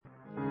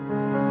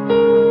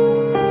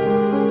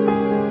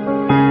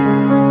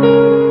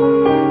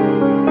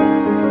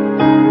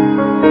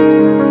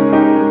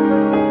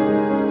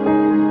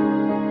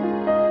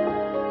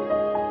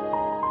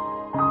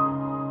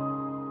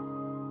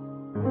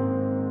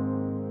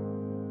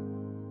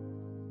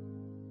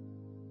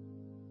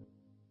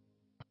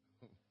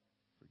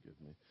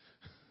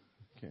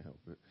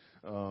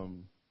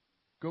Um,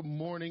 Good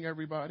morning,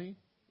 everybody.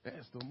 Yeah,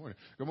 it's still morning.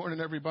 Good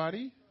morning,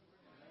 everybody.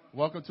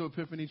 Welcome to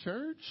Epiphany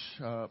Church.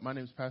 My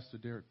name is Pastor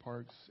Derek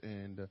Parks,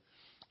 and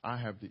I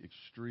have the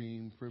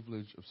extreme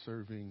privilege of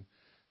serving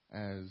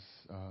as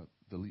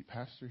the lead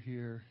pastor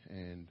here.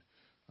 And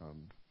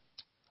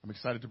I'm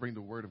excited to bring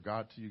the Word of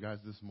God to you guys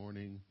this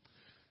morning,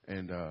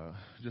 and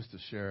just to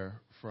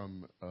share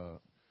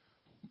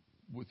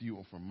with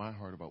you from my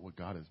heart about what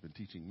God has been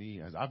teaching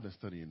me as I've been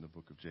studying the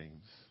book of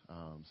James.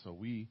 So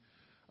we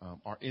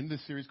are in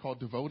this series called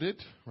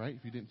Devoted, right?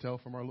 If you didn't tell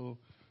from our little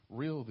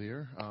reel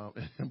there.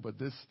 But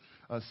this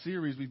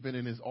series we've been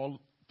in is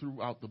all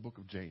throughout the book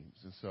of James.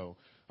 And so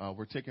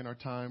we're taking our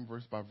time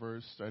verse by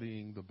verse,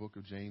 studying the book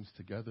of James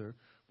together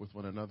with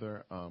one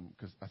another,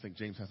 because I think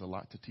James has a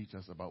lot to teach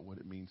us about what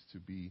it means to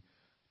be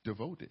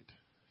devoted.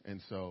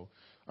 And so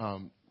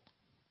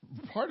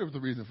part of the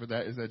reason for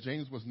that is that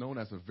James was known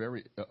as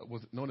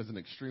an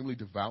extremely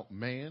devout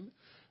man.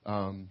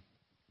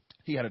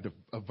 He had a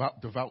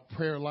devout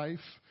prayer life,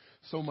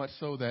 so much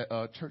so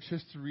that church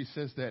history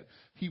says that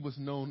he was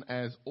known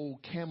as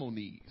Old Camel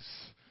Knees,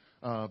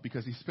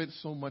 because he spent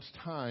so much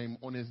time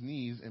on his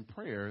knees in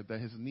prayer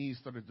that his knees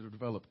started to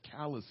develop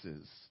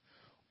calluses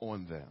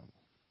on them.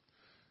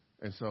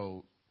 And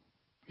so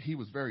he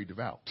was very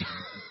devout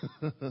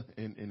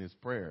in his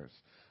prayers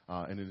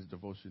and in his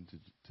devotion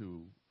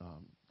to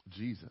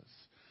Jesus.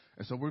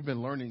 And so we've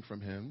been learning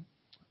from him.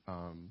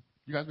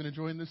 You guys been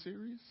enjoying this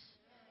series?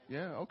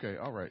 Yeah? Okay.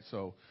 All right.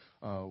 So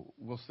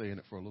we'll stay in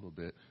it for a little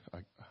bit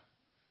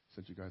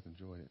since you guys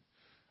enjoy it.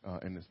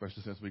 And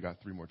especially since we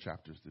got 3 more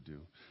chapters to do.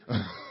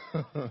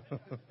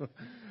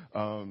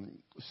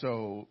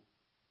 So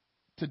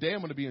today I'm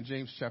going to be in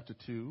James chapter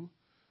 2,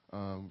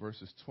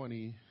 verses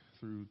 20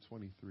 through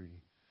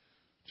 23.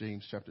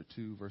 James chapter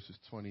 2, verses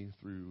 20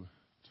 through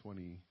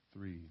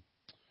 23.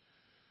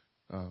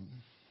 And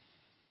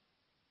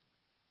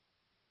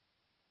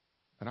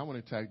I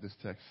want to tag this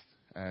text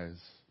as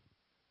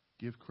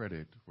give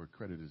credit where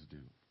credit is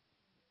due.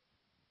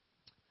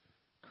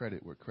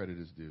 Credit where credit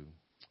is due.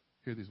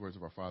 Hear these words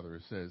of our Father.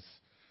 It says,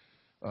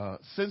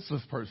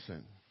 senseless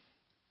person.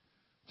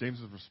 James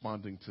is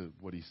responding to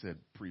what he said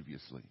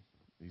previously.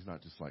 He's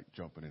not just like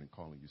jumping in and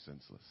calling you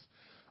senseless.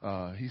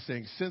 He's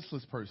saying,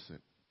 senseless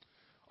person,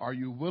 are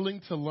you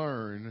willing to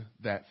learn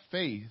that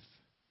faith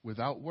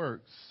without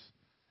works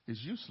is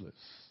useless?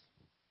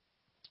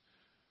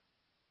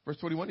 Verse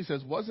 21, he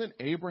says, wasn't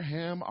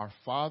Abraham our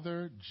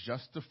father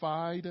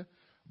justified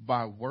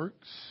by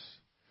works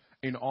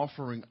in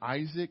offering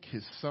Isaac,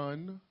 his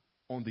son,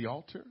 on the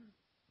altar?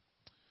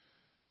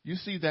 You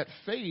see that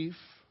faith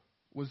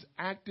was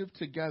active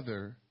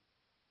together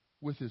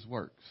with his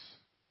works.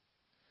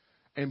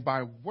 And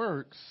by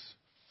works,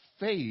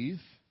 faith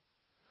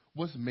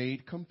was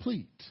made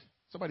complete.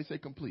 Somebody say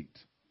complete.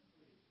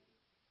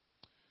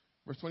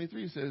 Verse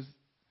 23 says,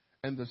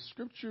 and the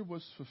scripture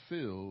was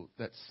fulfilled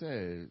that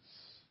says,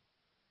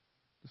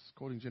 this is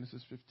quoting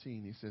Genesis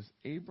 15. He says,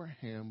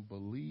 Abraham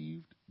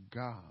believed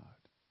God,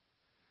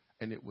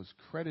 and it was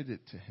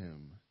credited to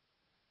him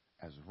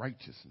as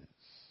righteousness.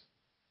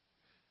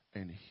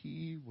 And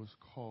he was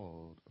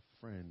called a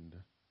friend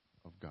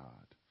of God.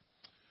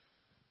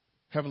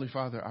 Heavenly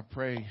Father, I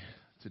pray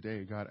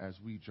today, God, as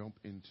we jump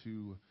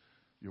into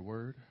your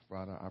word,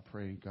 Father, I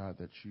pray, God,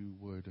 that you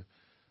would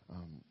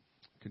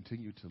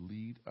continue to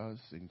lead us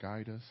and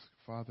guide us,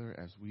 Father,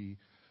 as we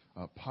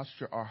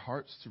posture our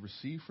hearts to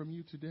receive from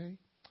you today.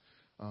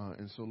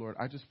 And so, Lord,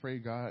 I just pray,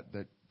 God,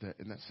 that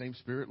in that same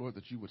spirit, Lord,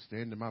 that you would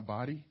stand in my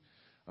body,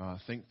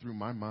 think through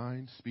my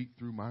mind, speak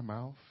through my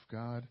mouth,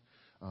 God,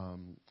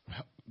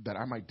 that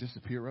I might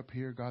disappear up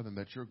here, God, and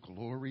that your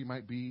glory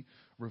might be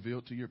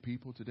revealed to your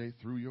people today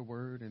through your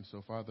word. And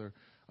so, Father,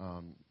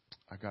 I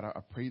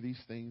pray these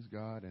things,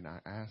 God, and I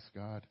ask,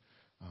 God,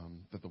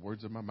 that the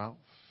words of my mouth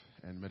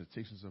and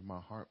meditations of my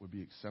heart would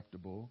be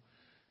acceptable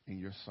in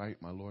your sight,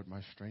 my Lord,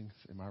 my strength,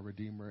 and my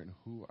Redeemer, in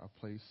who I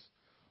place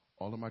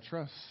all of my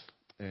trust.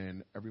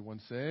 And everyone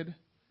said,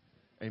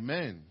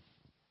 amen.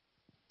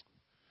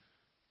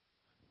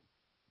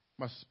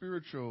 My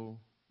spiritual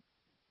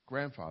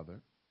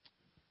grandfather,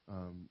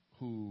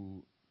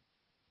 who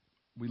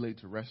we laid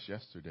to rest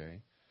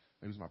yesterday,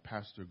 he was my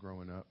pastor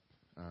growing up,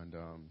 and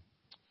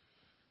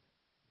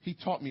he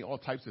taught me all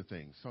types of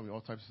things. Taught me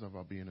all types of stuff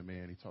about being a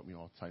man. He taught me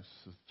all types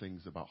of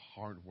things about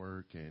hard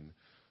work, and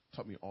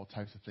taught me all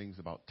types of things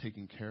about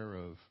taking care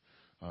of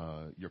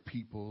your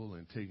people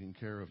and taking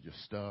care of your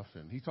stuff.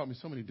 And he taught me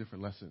so many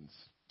different lessons.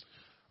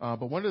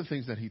 But one of the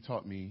things that he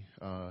taught me,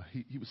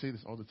 he would say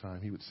this all the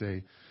time. He would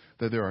say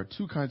that there are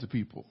 2 kinds of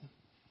people.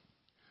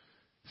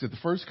 He said the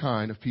first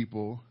kind of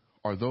people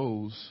are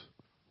those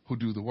who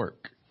do the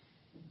work.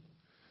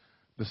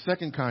 The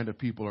second kind of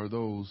people are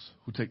those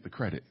who take the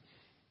credit.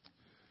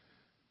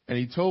 And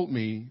he told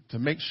me to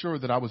make sure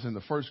that I was in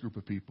the first group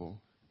of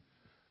people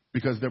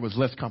because there was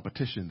less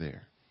competition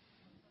there.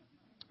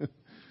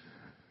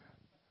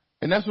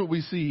 And that's what we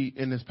see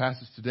in this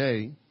passage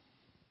today,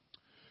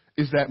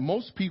 is that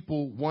most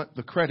people want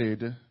the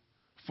credit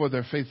for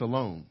their faith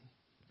alone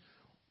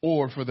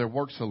or for their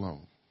works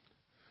alone.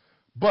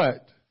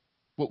 But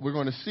what we're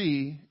going to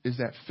see is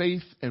that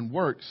faith and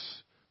works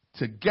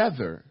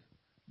together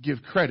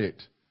give credit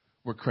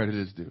where credit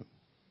is due.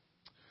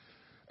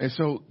 And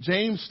so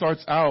James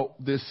starts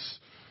out this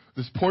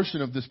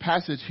portion of this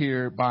passage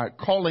here by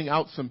calling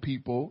out some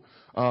people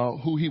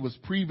who he was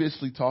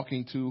previously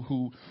talking to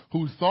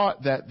who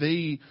thought that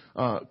they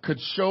could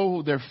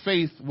show their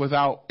faith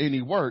without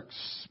any works.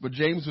 But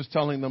James was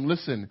telling them,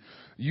 listen,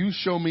 you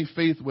show me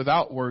faith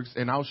without works,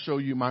 and I'll show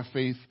you my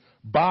faith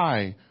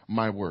by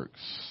my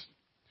works.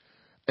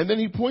 And then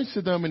he points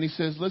to them and he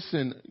says,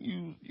 listen,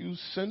 you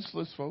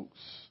senseless folks,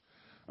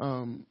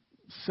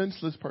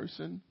 senseless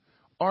person,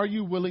 are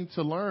you willing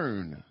to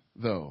learn,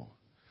 though,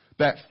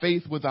 that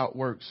faith without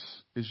works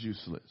is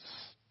useless?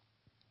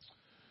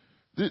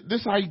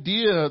 This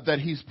idea that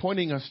he's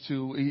pointing us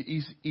to,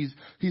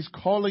 he's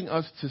calling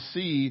us to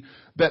see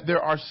that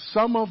there are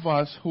some of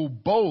us who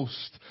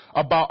boast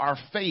about our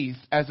faith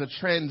as a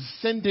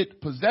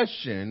transcendent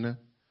possession,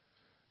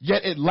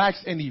 yet it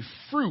lacks any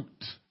fruit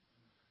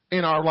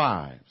in our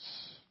lives.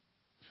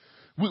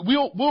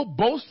 We'll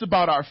boast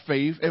about our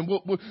faith, and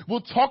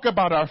we'll talk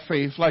about our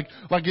faith like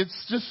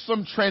it's just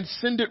some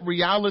transcendent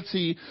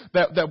reality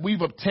that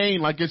we've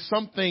obtained, like it's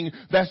something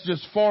that's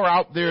just far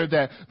out there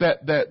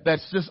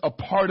that's just a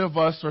part of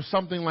us or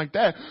something like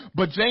that.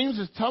 But James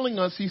is telling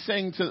us, he's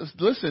saying,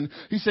 listen,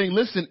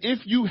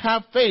 if you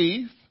have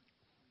faith,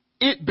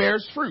 it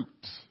bears fruit.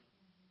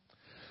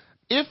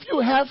 If you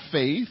have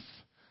faith,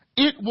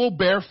 it will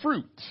bear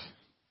fruit.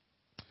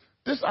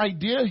 This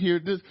idea here,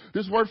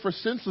 this word for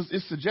senseless,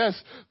 it suggests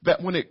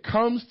that when it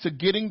comes to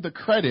getting the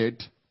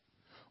credit,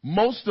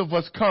 most of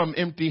us come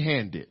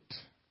empty-handed.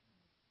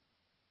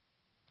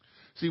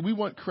 See, we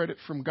want credit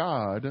from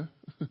God,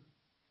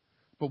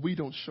 but we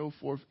don't show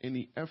forth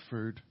any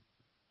effort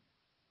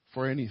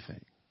for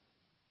anything.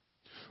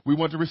 We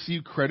want to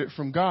receive credit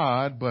from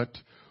God, but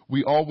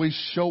we always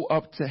show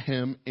up to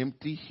Him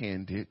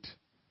empty-handed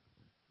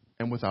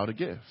and without a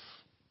gift.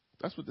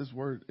 That's what this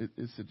word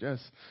it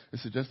suggests. It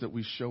suggests that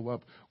we show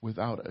up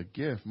without a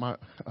gift. One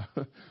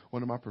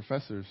of my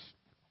professors,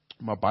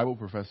 my Bible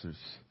professors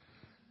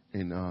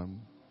in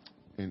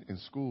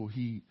school,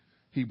 he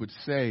would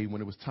say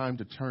when it was time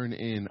to turn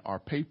in our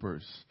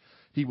papers,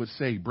 he would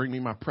say, "Bring me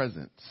my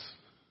presents."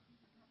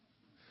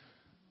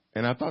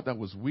 And I thought that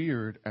was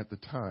weird at the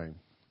time.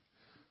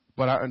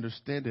 But I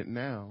understand it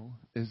now,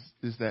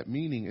 is that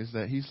meaning is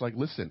that he's like,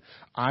 listen,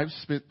 I've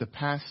spent the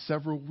past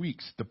several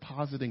weeks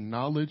depositing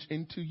knowledge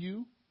into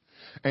you,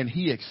 and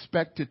he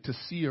expected to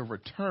see a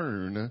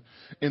return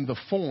in the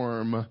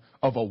form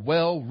of a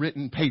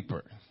well-written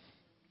paper.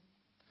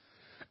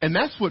 And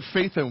that's what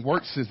faith and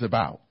works is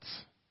about.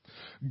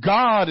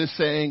 God is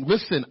saying,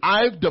 listen,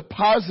 I've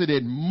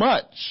deposited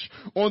much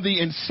on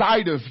the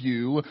inside of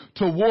you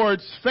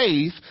towards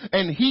faith,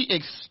 and He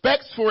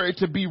expects for it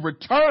to be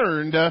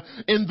returned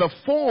in the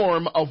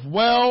form of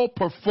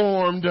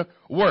well-performed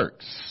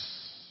works.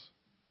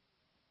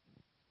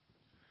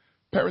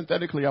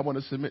 Parenthetically, I want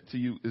to submit to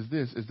you is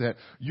that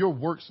your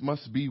works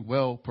must be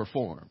well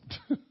performed.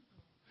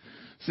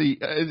 See,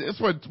 it's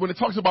when it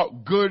talks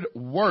about good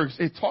works,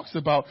 it talks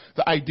about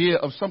the idea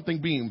of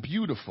something being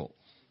beautiful.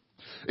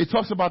 It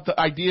talks about the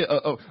idea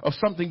of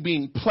something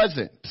being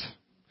pleasant.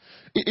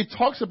 It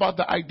talks about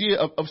the idea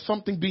of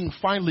something being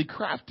finely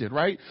crafted,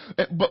 right?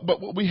 But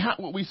what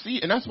we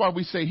see, and that's why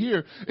we say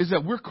here, is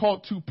that we're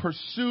called to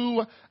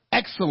pursue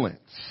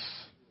excellence.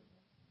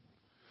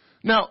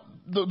 Now,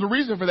 the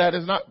reason for that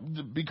is not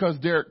because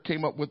Derek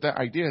came up with that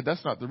idea.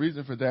 That's not the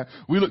reason for that.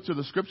 We look to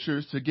the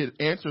scriptures to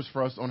get answers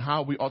for us on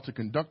how we ought to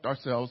conduct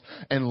ourselves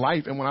in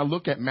life. And when I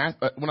look at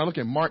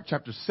Mark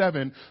chapter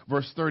 7,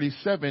 verse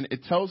 37,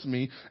 it tells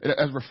me,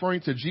 as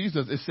referring to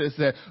Jesus, it says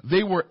that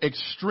they were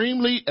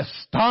extremely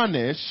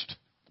astonished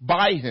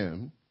by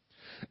Him.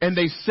 And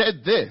they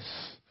said this.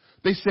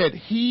 They said,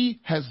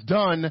 He has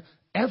done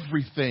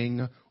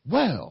everything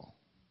well.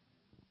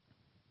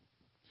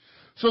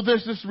 So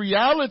there's this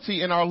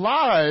reality in our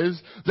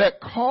lives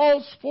that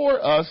calls for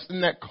us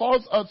and that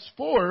calls us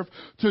forth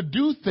to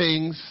do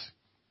things,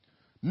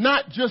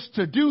 not just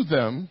to do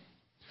them,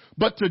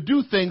 but to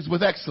do things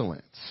with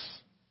excellence.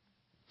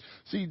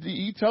 See,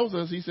 he tells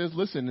us, he says,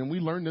 listen, and we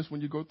learn this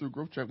when you go through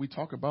Growth Track. We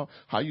talk about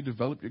how you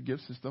develop your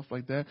gifts and stuff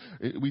like that.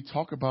 We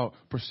talk about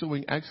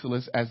pursuing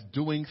excellence as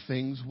doing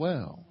things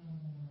well.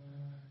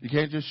 You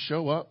can't just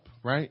show up,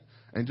 right,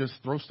 and just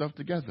throw stuff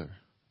together.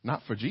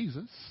 Not for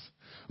Jesus.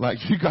 Like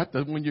you got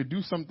to, when you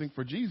do something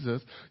for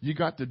Jesus, you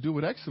got to do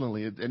it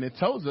excellently. And it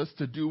tells us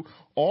to do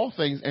all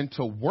things and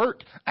to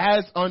work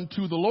as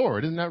unto the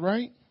Lord. Isn't that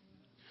right?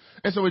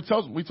 And so we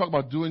talk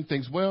about doing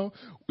things well.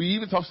 We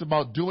even talk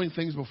about doing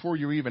things before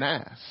you're even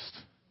asked.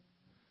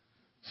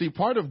 See,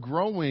 part of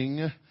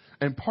growing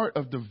and part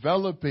of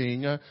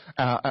developing as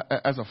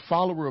a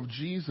follower of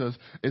Jesus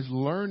is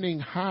learning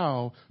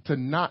how to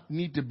not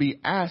need to be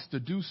asked to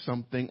do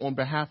something on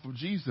behalf of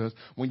Jesus.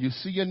 When you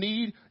see a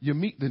need, you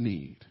meet the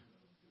need.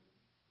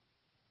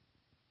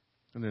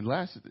 And then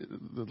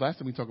the last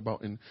thing we talk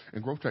about in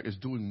Growth Track is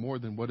doing more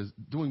than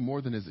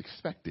is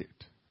expected.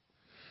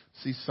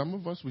 See, some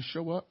of us, we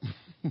show up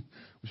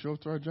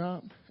to our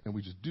job, and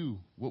we just do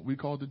what we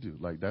called to do.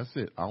 Like, that's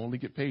it. I only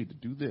get paid to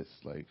do this.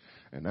 Like,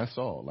 and that's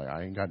all. Like,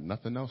 I ain't got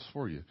nothing else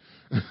for you.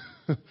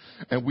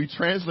 And we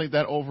translate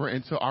that over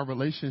into our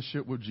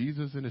relationship with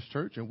Jesus and his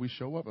church, and we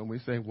show up and we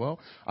say, well,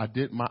 I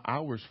did my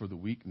hours for the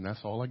week, and that's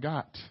all I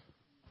got.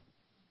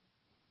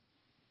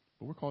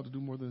 But we're called to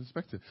do more than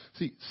expected.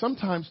 See,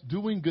 sometimes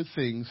doing good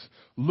things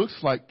looks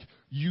like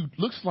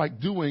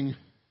doing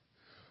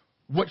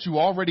what you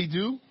already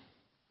do,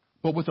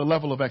 but with a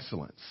level of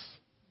excellence.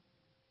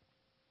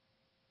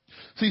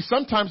 See,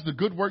 sometimes the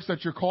good works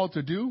that you're called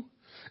to do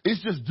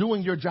is just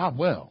doing your job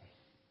well.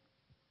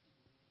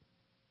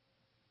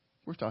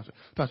 Where's Tasha?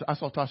 Tasha, I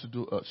saw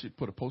Tasha she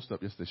put a post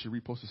up yesterday. She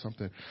reposted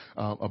something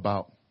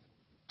about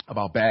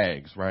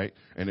bags, right?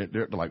 And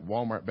they're like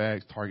Walmart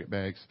bags, Target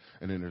bags,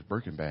 and then there's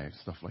Birkin bags,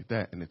 stuff like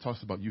that. And it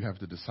talks about you have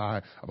to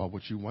decide about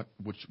what you want,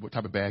 what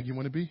type of bag you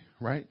want to be,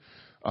 right?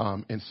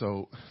 And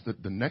so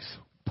the next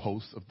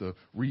post of the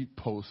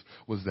repost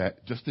was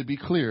that, just to be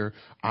clear,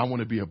 I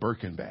want to be a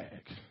Birkin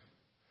bag.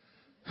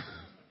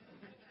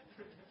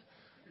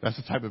 That's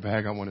the type of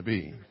bag I want to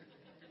be,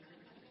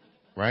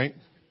 right?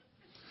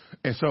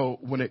 And so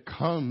when it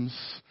comes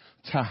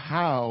to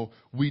how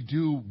we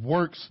do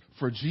works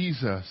for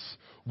Jesus,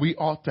 we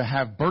ought to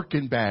have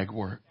Birkin bag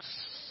works.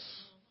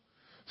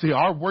 See,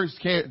 our works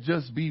can't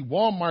just be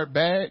Walmart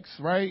bags,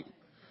 right?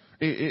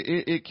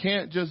 It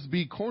can't just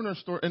be corner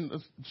store. And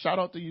shout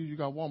out to you, you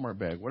got Walmart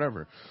bag,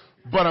 whatever.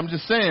 But I'm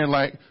just saying,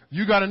 like,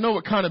 you got to know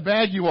what kind of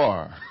bag you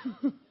are.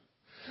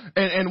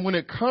 And when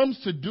it comes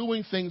to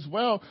doing things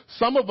well,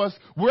 some of us,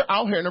 we're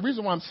out here. And the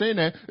reason why I'm saying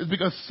that is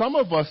because some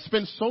of us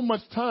spend so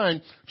much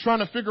time trying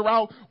to figure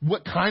out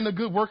what kind of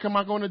good work am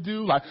I going to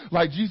do?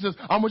 Like Jesus,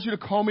 I want you to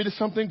call me to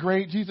something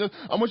great. Jesus,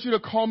 I want you to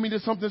call me to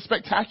something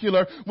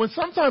spectacular. When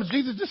sometimes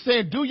Jesus is just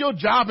saying, do your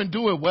job and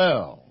do it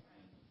well.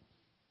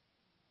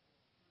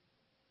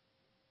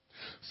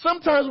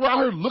 Sometimes we're out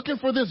here looking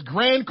for this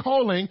grand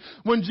calling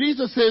when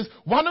Jesus says,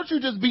 why don't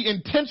you just be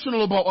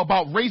intentional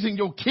about raising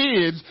your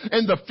kids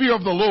in the fear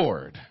of the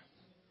Lord?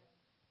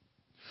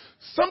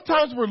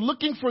 Sometimes we're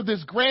looking for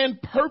this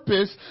grand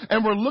purpose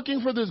and we're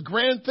looking for this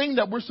grand thing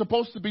that we're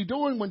supposed to be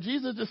doing when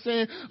Jesus is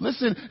saying,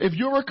 listen, if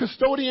you're a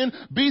custodian,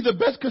 be the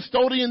best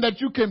custodian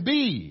that you can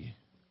be.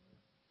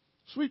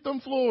 Sweep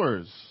them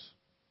floors.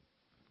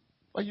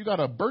 Like you got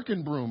a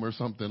Birkin broom or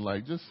something,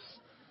 like just...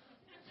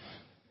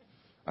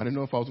 I didn't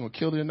know if I was going to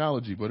kill the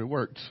analogy, but it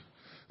worked.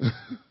 And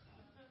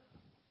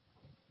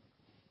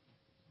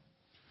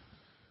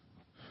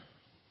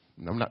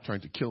I'm not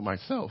trying to kill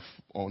myself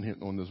on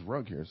this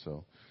rug here,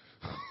 so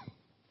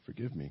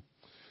forgive me.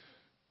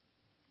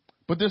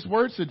 But this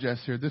word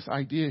suggests here, this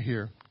idea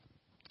here,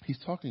 he's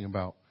talking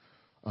about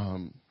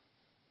when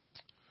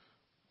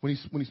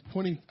he's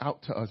pointing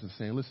out to us and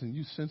saying, listen,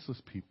 you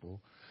senseless people,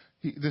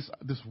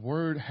 this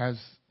word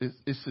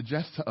it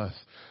suggests to us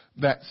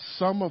that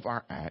some of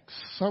our acts,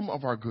 some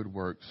of our good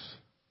works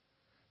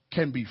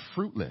can be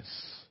fruitless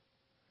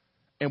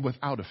and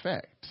without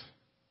effect.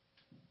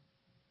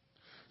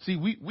 See,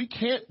 we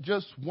can't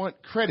just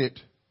want credit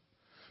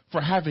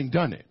for having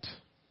done it.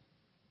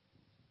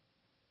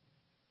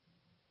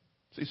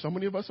 See, so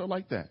many of us are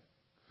like that.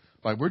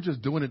 Like we're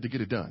just doing it to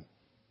get it done.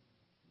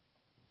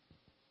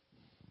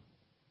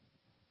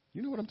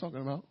 You know what I'm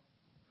talking about?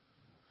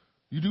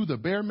 You do the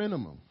bare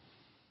minimum.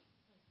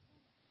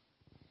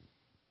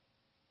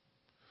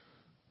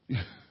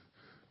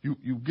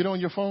 You get on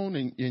your phone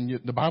and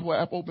the Bible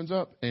app opens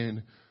up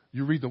and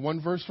you read the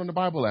one verse from the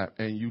Bible app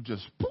and you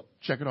just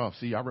check it off.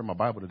 See, I read my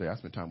Bible today. I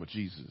spent time with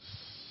Jesus.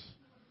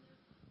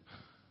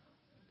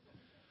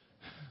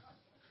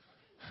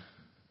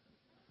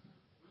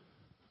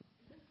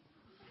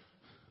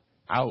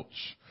 Ouch.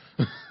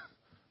 Well,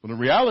 the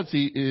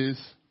reality is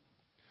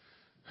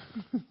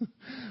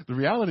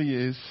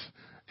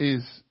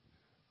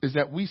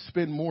that we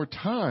spend more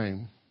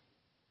time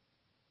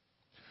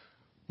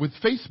with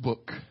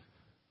Facebook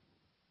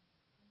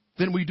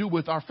than we do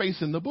with our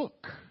face in the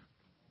book.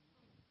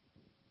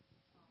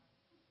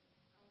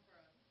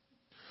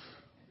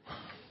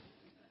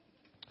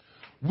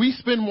 We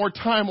spend more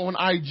time on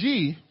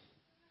IG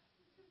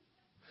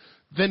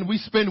than we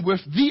spend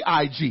with the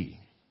IG,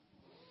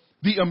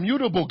 the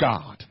immutable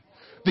God,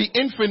 the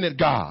infinite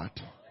God,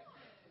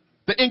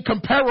 the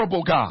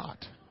incomparable God.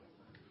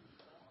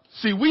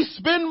 See, we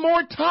spend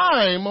more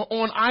time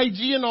on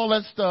IG and all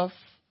that stuff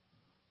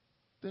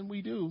than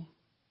we do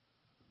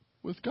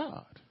with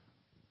God.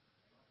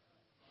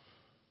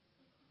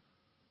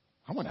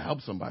 I want to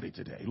help somebody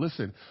today.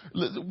 Listen,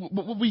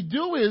 what we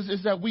do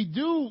is that we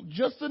do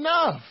just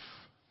enough.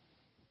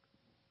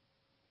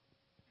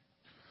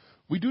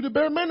 We do the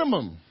bare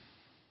minimum.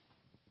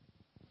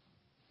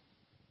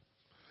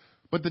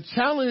 But the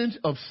challenge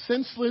of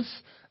senseless,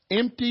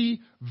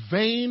 empty,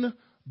 vain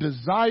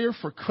desire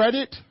for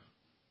credit,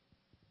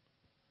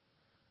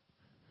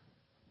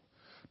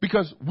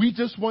 because we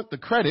just want the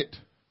credit.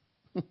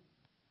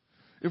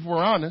 If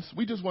we're honest,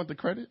 we just want the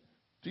credit.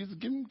 Jesus,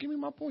 give me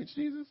my points,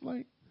 Jesus.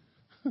 Like,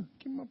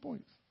 give me my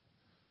points.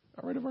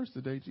 I read a verse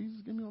today.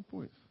 Jesus, give me my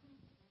points.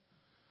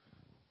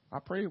 I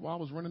prayed while I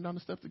was running down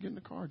the steps to get in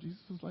the car. Jesus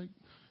was like,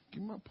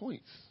 give me my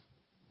points.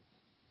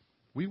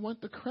 We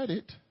want the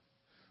credit,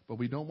 but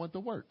we don't want the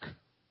work.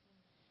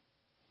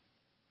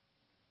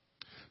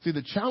 See,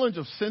 the challenge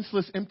of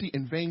senseless, empty,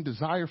 and vain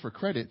desire for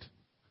credit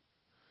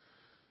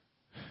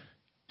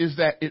is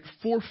that it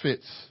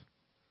forfeits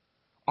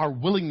our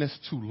willingness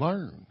to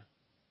learn.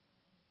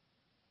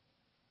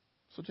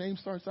 So James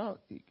starts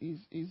out,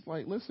 he's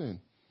like,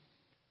 listen,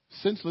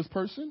 senseless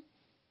person,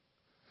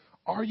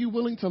 are you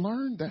willing to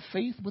learn that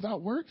faith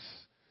without works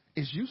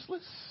is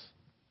useless?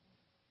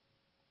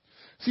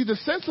 See, the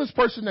senseless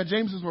person that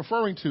James is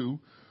referring to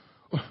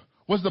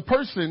was the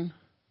person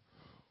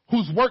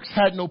whose works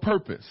had no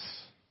purpose.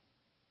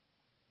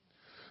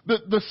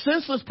 The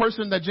senseless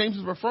person that James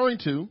is referring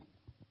to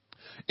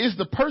is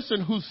the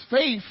person whose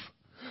faith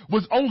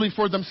was only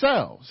for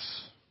themselves.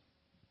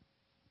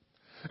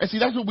 And see,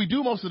 that's what we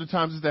do most of the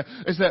times is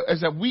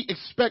that we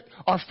expect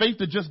our faith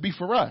to just be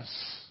for us.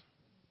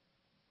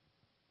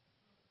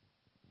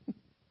 That's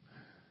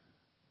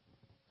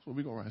what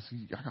we go around.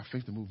 See, I got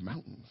faith to move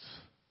mountains.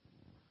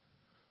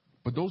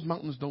 But those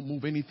mountains don't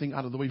move anything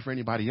out of the way for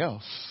anybody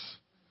else.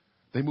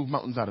 They move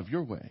mountains out of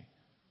your way.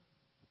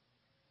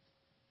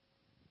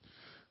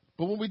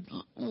 But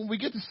when we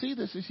get to see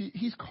this,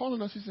 he's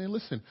calling us, he's saying,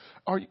 listen,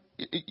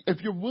 if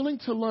you're willing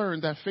to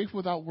learn that faith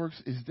without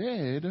works is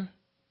dead,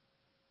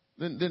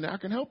 then I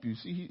can help you.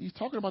 See, he's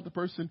talking about the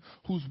person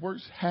whose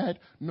works had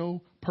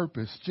no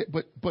purpose.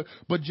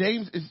 But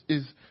James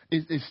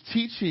is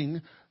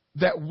teaching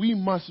that we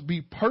must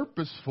be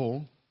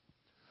purposeful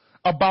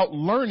about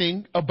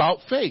learning about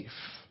faith.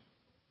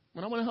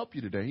 And I want to help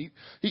you today.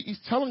 He's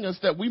telling us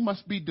that we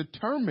must be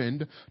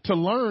determined to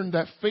learn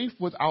that faith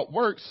without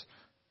works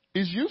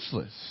is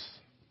useless.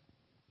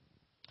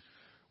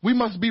 We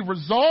must be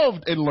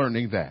resolved in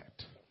learning that.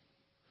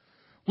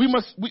 We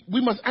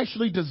must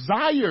actually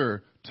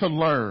desire to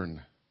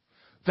learn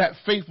that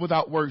faith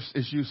without works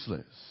is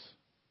useless.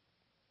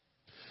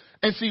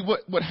 And see,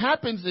 what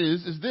happens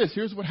is this.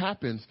 Here's what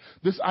happens.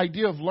 This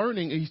idea of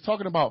learning, he's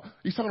talking about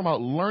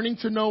learning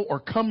to know or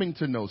coming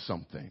to know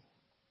something.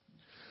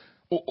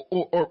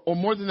 Or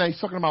more than that, he's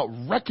talking about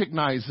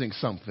recognizing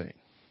something.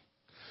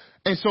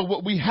 And so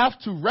what we have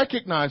to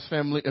recognize,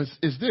 family,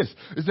 is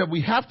that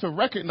we have to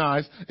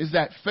recognize is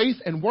that faith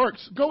and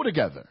works go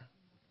together.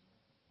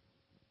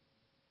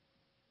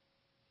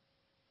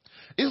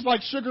 It's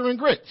like sugar and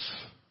grits.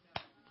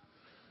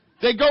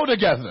 They go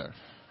together.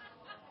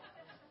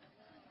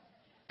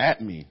 At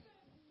me.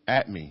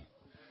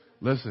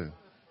 Listen.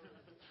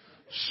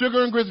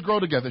 Sugar and grits grow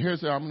together.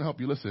 Here's how I'm going to help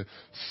you. Listen.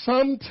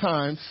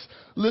 Sometimes,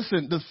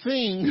 the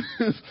thing,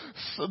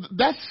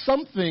 that's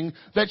something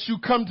that you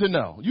come to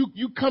know.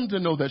 You come to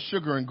know that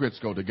sugar and grits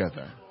go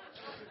together.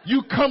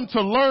 You come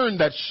to learn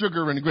that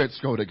sugar and grits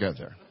go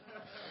together.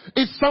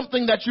 It's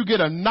something that you get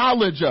a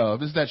knowledge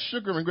of, is that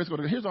sugar and grits go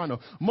together. Here's what I know.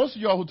 Most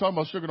of y'all who talk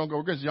about sugar don't go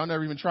with grits, y'all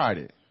never even tried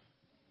it.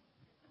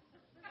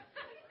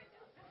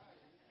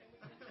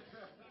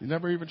 You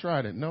never even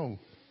tried it. No,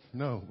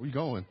 we're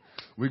going.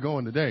 We're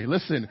going today.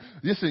 Listen,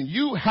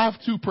 you have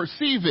to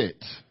perceive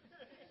it.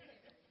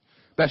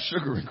 That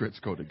sugar and grits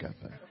go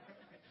together.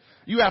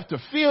 You have to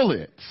feel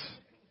it.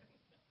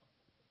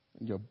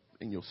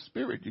 In your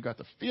spirit, you got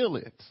to feel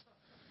it.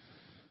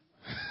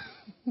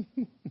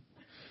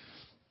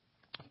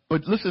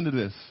 But listen to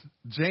this.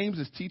 James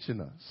is teaching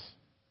us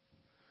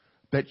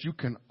that you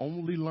can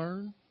only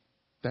learn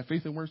that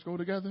faith and works go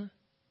together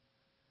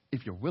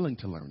if you're willing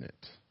to learn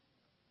it.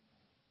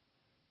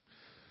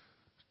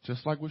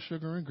 Just like with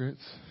sugar and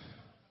grits,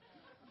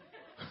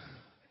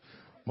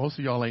 most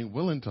of y'all ain't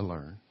willing to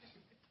learn.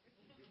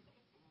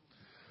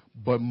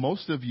 But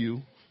most of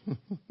you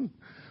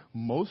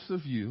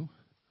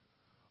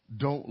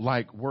don't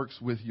like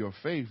works with your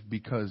faith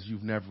because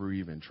you've never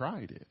even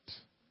tried it.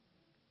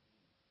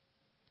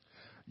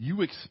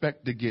 You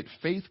expect to get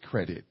faith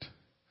credit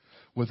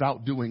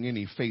without doing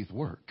any faith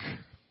work.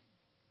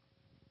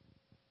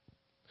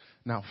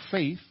 Now,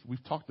 faith,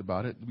 we've talked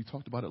about it. We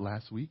talked about it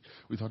last week.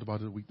 We talked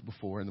about it the week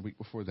before and the week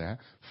before that.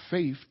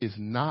 Faith is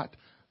not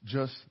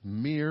just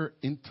mere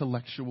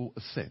intellectual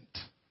assent.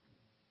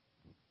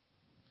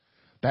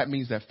 That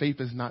means that faith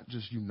is not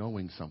just you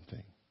knowing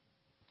something.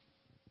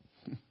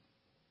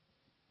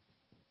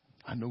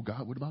 I know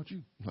God. What about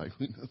you?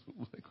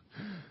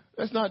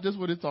 That's not just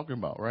what it's talking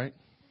about, right?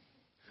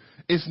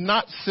 It's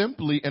not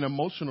simply an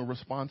emotional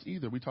response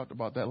either. We talked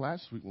about that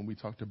last week when we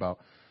talked about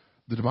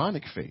the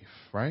demonic faith,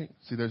 right?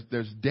 See,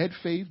 there's dead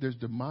faith, there's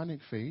demonic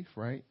faith,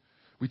 right?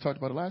 We talked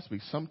about it last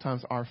week.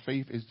 Sometimes our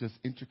faith is just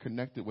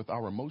interconnected with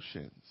our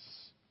emotions.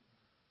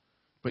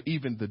 But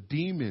even the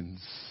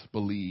demons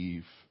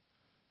believe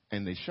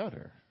and they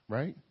shudder,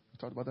 right? We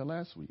talked about that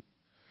last week.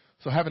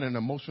 So having an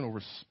emotional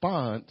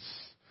response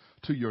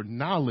to your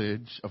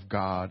knowledge of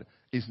God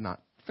is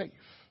not faith.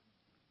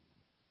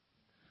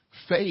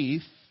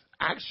 Faith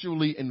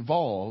actually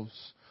involves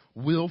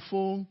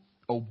willful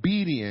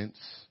obedience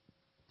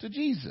to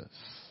Jesus.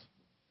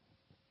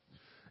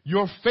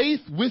 Your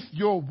faith with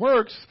your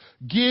works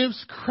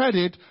gives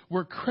credit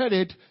where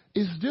credit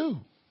is due.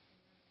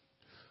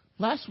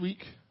 Last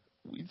week,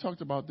 we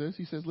talked about this.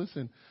 He says,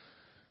 listen,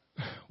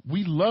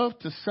 we love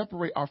to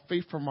separate our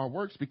faith from our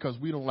works because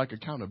we don't like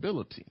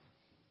accountability.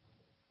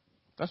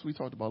 That's what we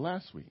talked about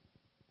last week.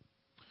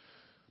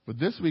 But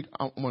this week,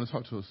 I want to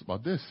talk to us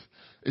about this,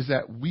 is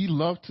that we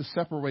love to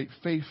separate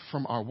faith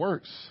from our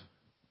works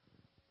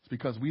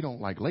because we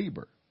don't like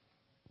labor.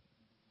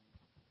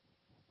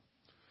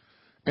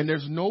 And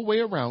there's no way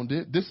around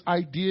it. This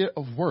idea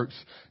of works,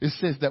 it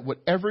says that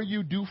whatever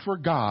you do for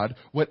God,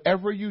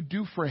 whatever you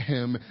do for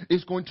Him,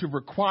 is going to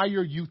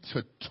require you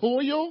to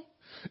toil,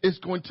 is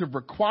going to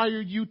require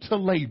you to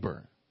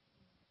labor.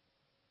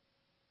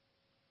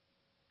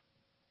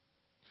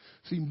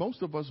 See,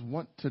 most of us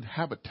want to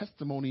have a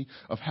testimony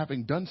of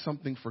having done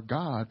something for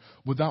God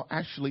without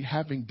actually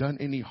having done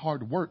any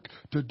hard work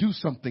to do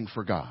something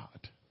for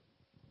God.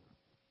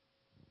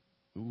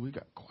 Ooh, we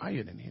got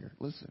quiet in here.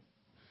 Listen.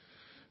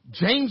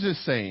 James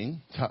is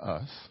saying to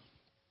us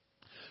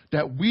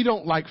that we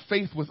don't like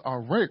faith with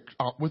our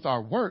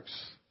works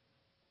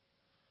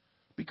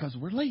because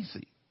we're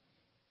lazy.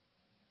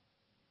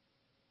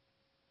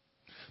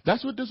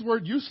 That's what this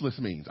word useless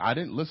means.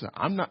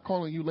 I'm not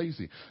calling you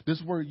lazy.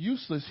 This word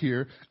useless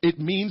here, it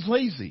means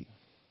lazy.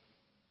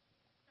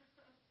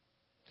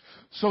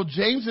 So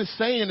James is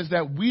saying is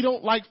that we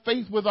don't like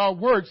faith with our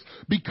works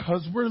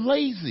because we're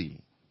lazy.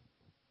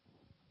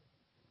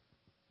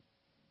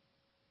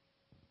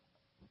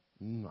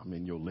 I'm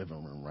in your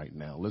living room right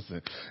now.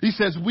 Listen, he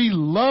says we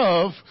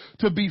love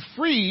to be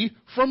free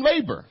from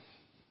labor.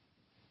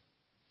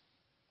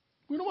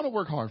 We don't want to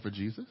work hard for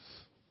Jesus.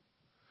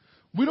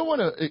 We don't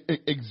want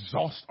to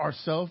exhaust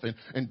ourselves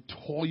and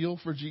toil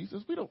for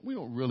Jesus. We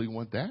don't really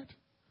want that.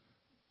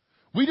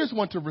 We just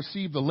want to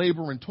receive the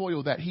labor and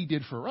toil that He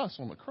did for us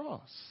on the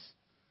cross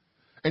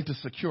and to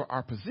secure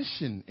our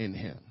position in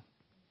Him.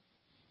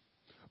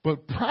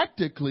 But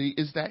practically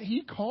is that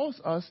He calls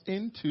us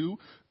into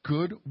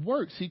good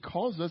works. He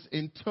calls us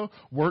into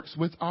works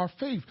with our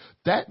faith.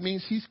 That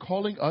means He's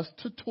calling us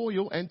to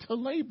toil and to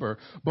labor.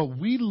 But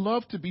we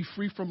love to be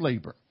free from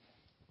labor.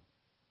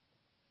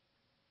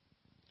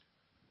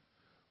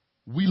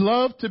 We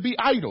love to be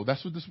idle.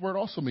 That's what this word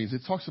also means.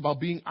 It talks about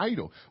being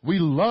idle. We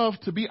love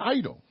to be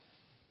idle.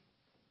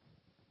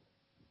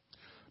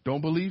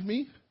 Don't believe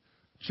me?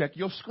 Check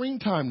your screen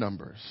time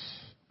numbers.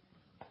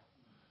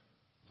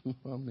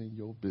 I'm in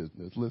your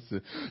business.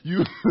 Listen,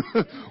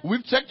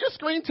 we've checked your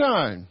screen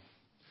time.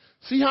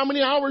 See how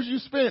many hours you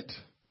spent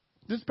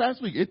this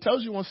past week. It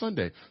tells you on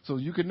Sunday, so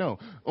you can know.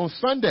 On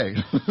Sunday,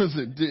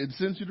 it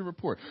sends you the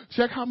report.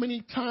 Check how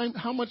many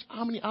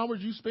hours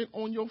you spent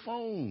on your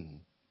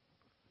phone.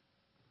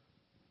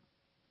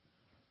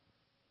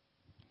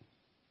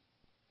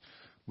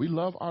 We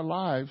love our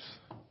lives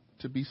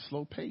to be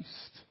slow paced.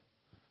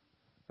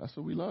 That's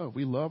what we love.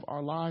 We love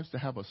our lives to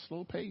have a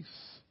slow pace.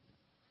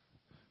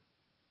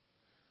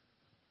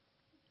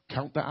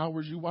 Count the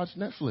hours you watch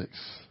Netflix.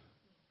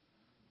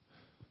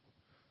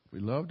 We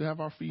love to have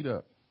our feet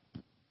up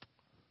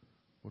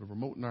with a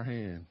remote in our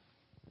hand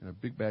and a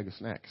big bag of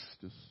snacks,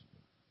 just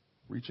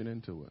reaching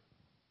into it.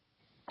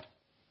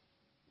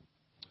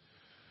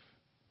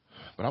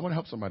 But I want to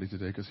help somebody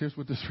today because here's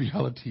what this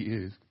reality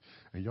is.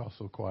 And y'all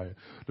so quiet.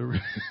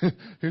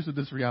 Here's what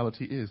this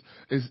reality is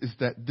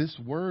that this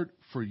word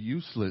for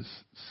useless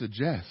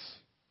suggests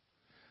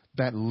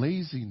that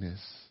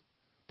laziness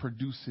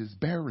produces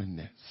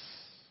barrenness.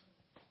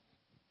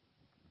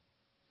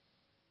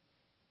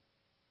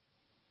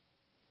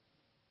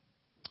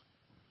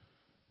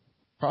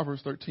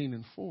 Proverbs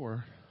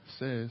 13:4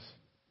 says,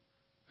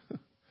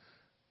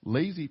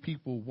 lazy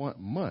people want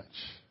much,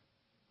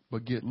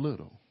 but get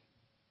little.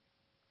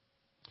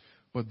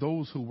 But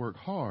those who work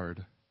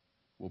hard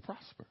will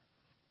prosper.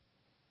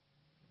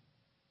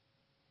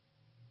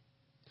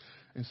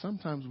 And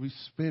sometimes we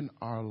spend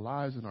our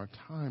lives and our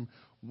time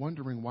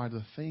wondering why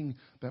the thing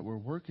that we're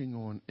working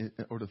on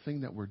or the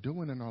thing that we're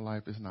doing in our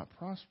life is not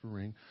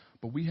prospering,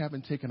 but we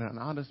haven't taken an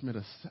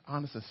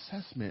honest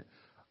assessment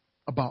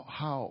about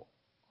how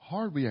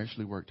hard we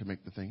actually work to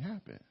make the thing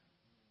happen.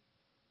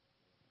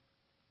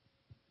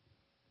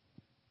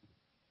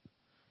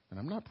 And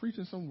I'm not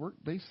preaching some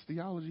work-based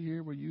theology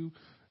here where you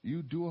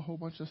do a whole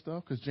bunch of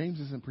stuff, because James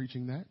isn't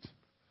preaching that.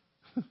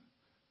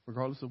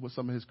 Regardless of what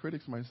some of his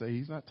critics might say,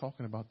 he's not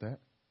talking about that.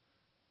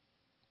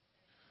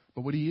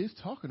 But what he is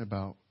talking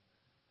about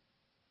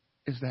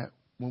is that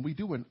when we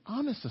do an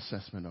honest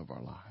assessment of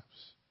our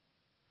lives,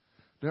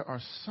 there are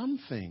some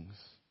things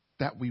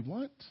that we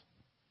want,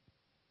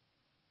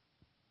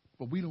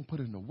 but we don't put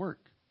in the work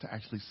to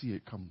actually see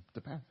it come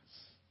to pass.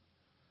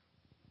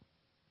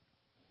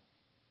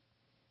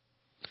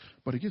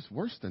 But it gets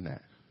worse than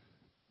that.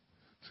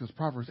 Because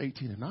Proverbs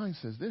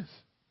 18:9 says this.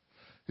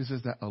 It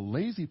says that a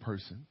lazy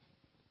person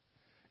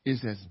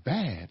is as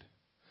bad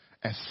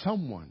as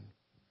someone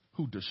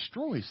who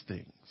destroys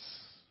things.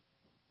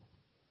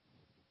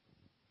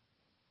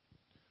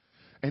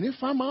 And if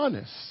I'm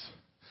honest,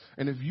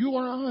 and if you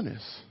are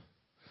honest,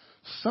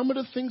 some of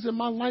the things in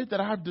my life that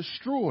I've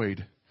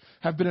destroyed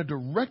have been a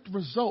direct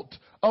result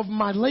of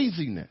my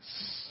laziness.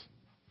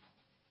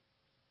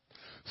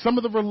 Some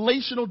of the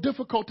relational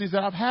difficulties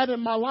that I've had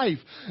in my life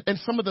and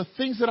some of the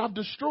things that I've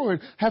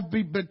destroyed have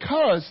been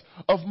because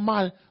of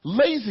my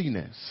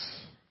laziness.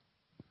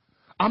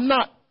 I'm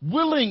not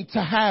willing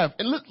to have,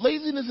 and look,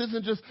 laziness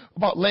isn't just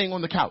about laying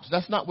on the couch.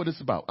 That's not what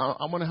it's about.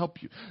 I want to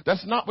help you.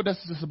 That's not what this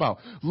is about.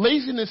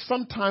 Laziness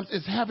sometimes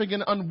is having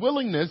an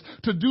unwillingness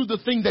to do the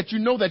thing that you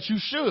know that you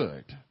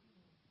should.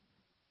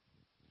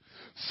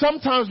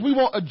 Sometimes we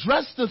won't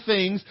address the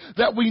things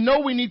that we know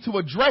we need to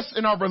address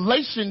in our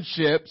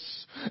relationships,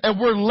 and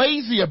we're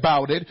lazy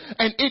about it,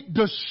 and it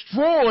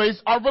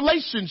destroys our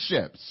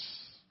relationships.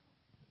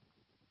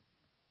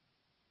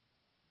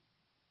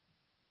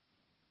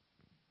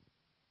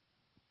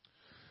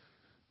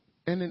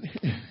 And then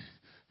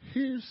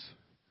here's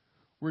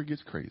where it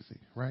gets crazy,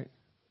 right?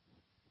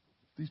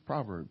 These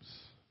Proverbs.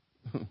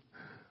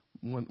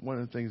 one of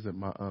the things that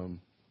my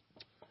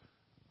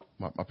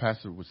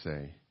pastor would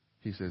say,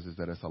 he says, is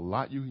that it's a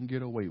lot you can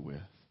get away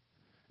with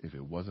if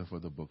it wasn't for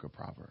the book of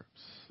Proverbs.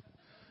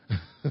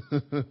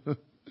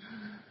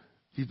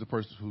 He's the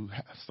person who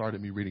started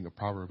me reading a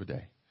proverb a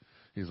day.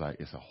 He's like,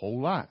 it's a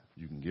whole lot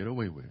you can get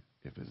away with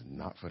if it's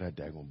not for that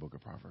daggone book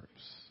of Proverbs.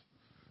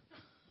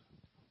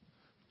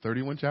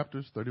 31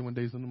 chapters, 31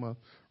 days in a month,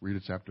 read a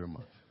chapter a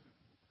month.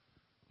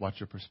 Watch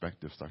your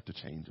perspective start to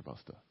change about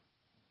stuff.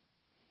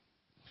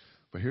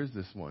 But here's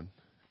this one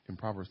in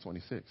Proverbs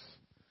 26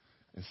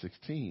 and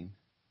 16.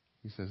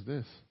 He says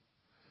this.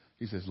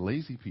 He says,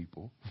 lazy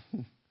people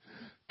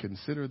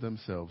consider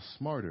themselves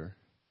smarter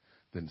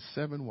than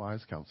 7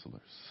 wise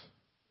counselors.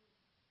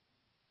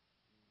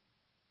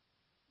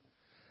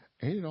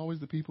 Ain't it always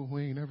the people who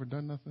ain't never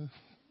done nothing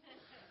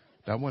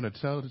that want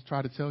to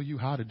try to tell you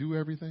how to do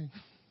everything?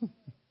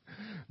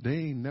 They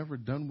ain't never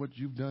done what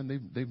you've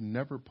done. They've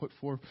never put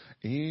forth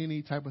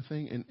any type of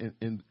thing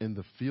in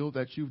the field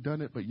that you've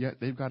done it, but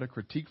yet they've got a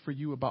critique for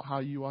you about how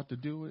you ought to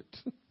do it.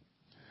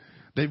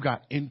 They've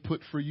got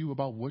input for you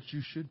about what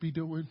you should be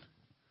doing.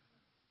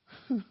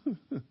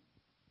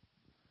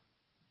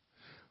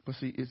 But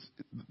see, it's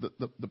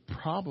the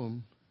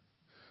problem,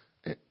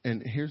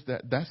 and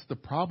that's the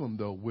problem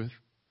though with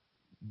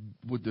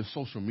the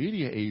social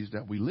media age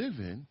that we live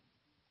in,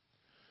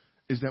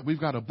 is that we've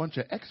got a bunch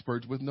of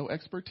experts with no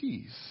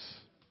expertise.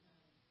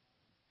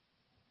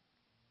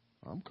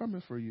 I'm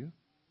coming for you.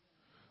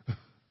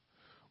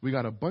 We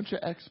got a bunch of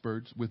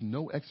experts with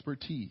no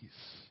expertise.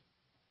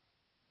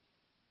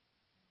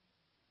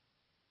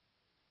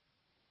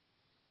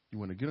 You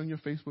want to get on your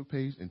Facebook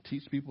page and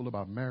teach people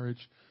about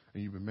marriage,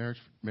 and you've been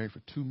married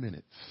for 2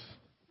 minutes.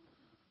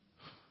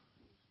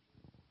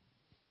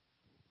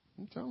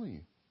 I'm telling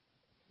you.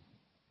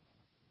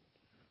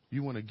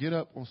 You want to get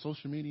up on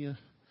social media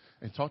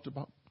and talk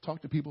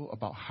to people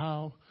about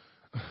how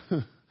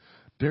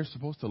they're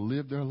supposed to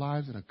live their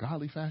lives in a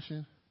godly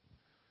fashion,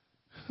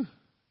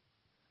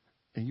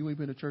 and you ain't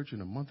been to church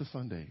in a month of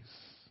Sundays.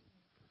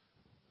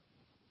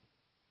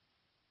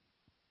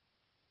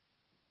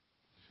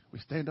 We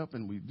stand up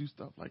and we do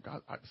stuff like,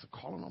 it's a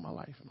calling on my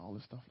life and all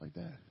this stuff like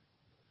that.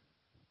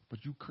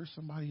 But you curse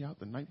somebody out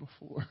the night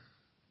before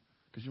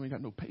because you ain't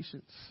got no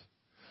patience,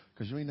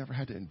 because you ain't never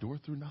had to endure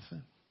through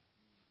nothing.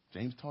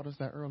 James taught us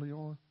that early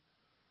on,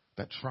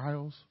 that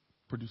trials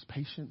produce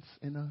patience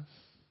in us.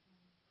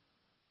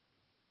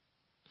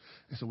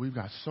 And so we've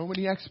got so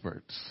many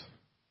experts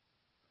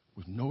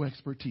with no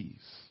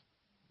expertise.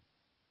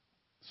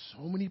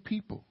 So many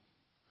people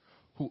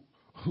who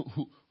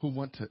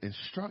want to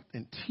instruct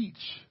and teach,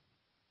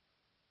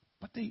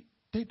 but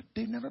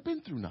they've never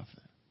been through nothing.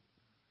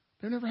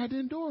 They've never had to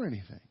endure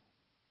anything.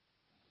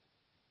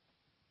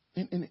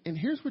 And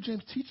here's what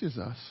James teaches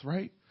us,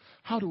 right?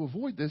 How to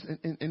avoid this.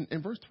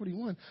 In verse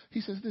 21,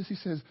 he says this. He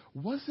says,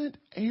 wasn't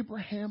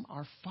Abraham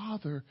our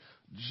father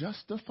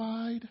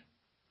justified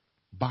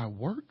by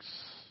works?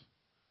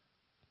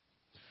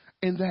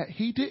 And that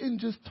he didn't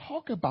just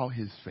talk about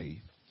his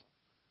faith,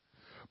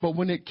 but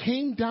when it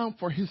came down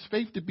for his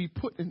faith to be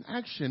put in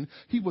action,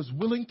 he was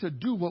willing to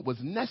do what was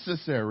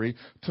necessary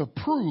to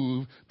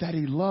prove that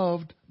he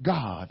loved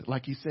God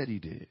like he said he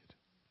did.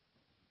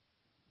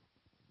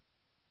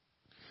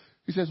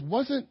 He says,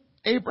 wasn't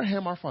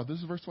Abraham our father,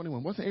 this is verse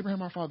 21, wasn't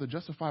Abraham our father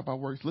justified by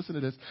works, listen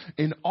to this,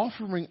 in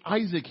offering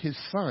Isaac his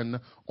son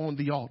on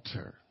the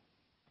altar?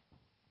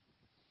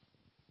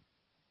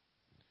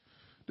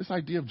 This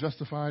idea of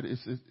justified is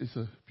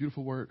a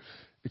beautiful word.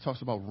 It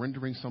talks about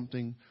rendering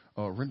someone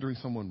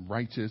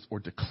righteous, or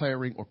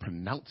declaring or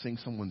pronouncing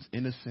someone's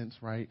innocence,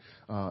 right?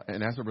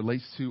 And as it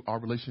relates to our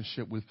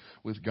relationship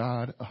with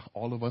God,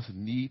 all of us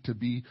need to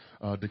be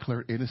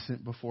declared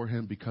innocent before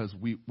Him, because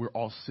we're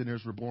all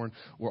sinners.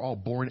 We're all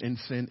born in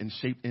sin and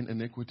shaped in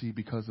iniquity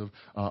because of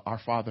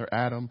our father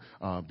Adam.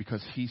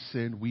 Because he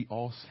sinned, we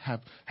all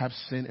have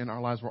sin in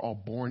our lives. We're all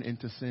born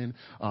into sin.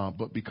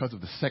 But because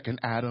of the second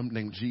Adam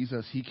named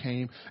Jesus, he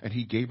came and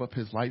he gave up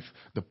his life,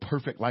 the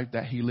perfect life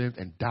that he lived,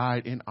 and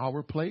died in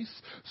our place,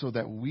 so so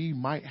that we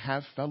might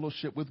have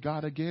fellowship with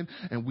God again.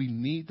 And we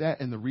need that.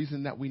 And the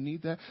reason that we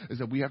need that is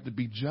that we have to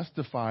be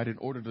justified in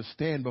order to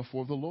stand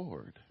before the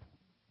Lord.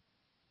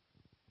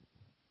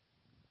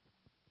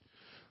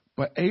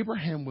 But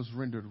Abraham was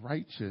rendered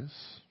righteous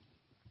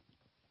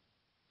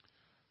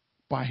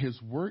by his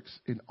works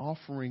in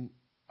offering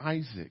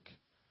Isaac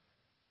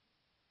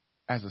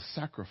as a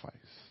sacrifice.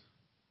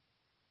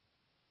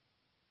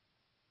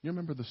 You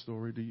remember the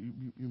story?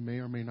 You may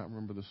or may not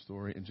remember the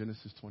story in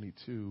Genesis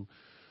 22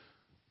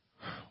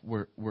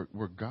 where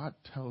God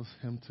tells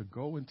him to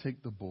go and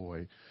take the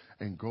boy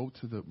and go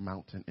to the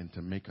mountain and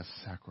to make a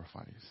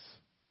sacrifice.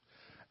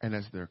 And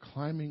as they're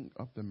climbing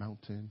up the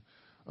mountain,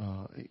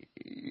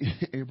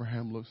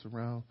 Abraham looks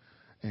around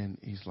and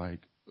he's like,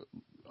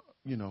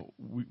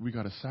 we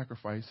got to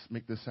sacrifice,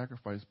 make this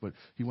sacrifice, but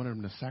he wanted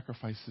him to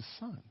sacrifice his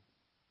son.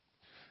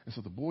 And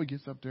so the boy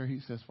gets up there, he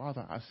says,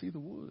 Father, I see the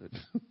wood.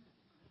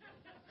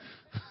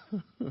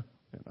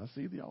 And I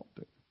see the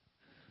altar.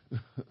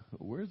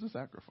 Where's the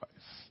sacrifice?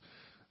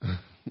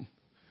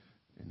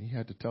 And he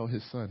had to tell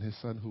his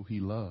son who he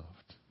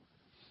loved,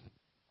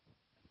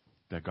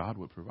 that God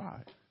would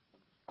provide.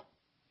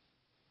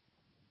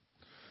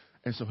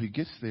 And so he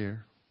gets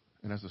there,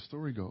 and as the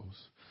story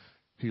goes,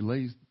 he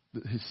lays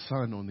his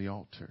son on the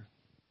altar.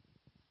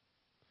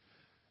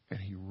 And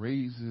he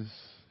raises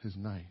his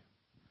knife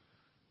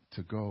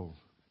to go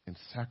and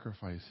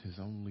sacrifice his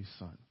only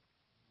son.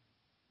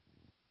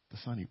 The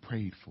son he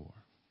prayed for.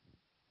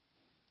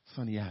 The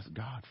son he asked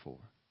God for.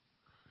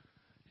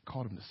 He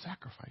called him to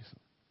sacrifice him.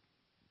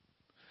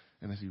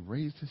 And as he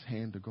raised his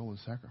hand to go and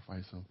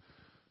sacrifice him,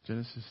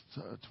 Genesis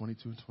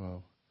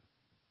 22:12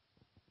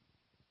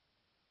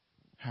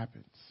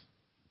 happens.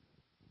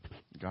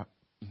 God,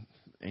 the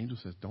angel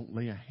says, don't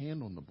lay a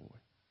hand on the boy.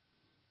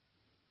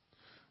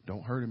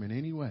 Don't hurt him in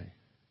any way.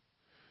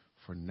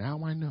 For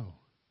now I know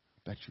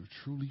that you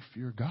truly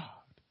fear God,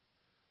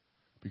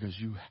 because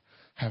you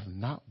have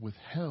not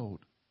withheld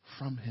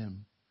from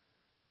him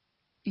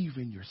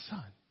even your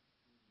son,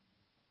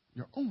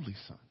 your only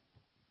son.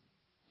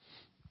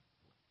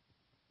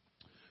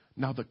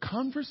 Now, the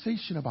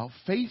conversation about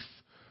faith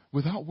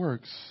without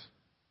works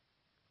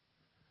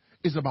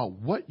is about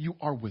what you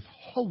are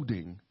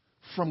withholding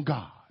from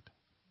God.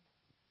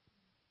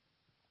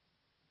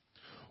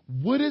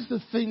 What is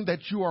the thing that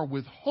you are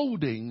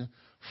withholding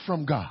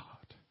from God?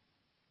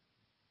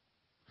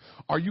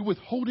 Are you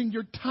withholding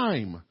your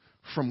time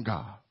from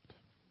God?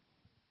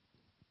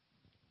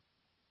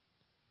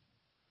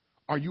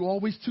 Are you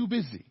always too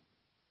busy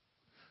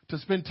to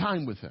spend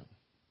time with him?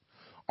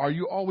 Are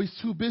you always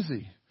too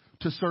busy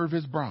to serve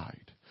his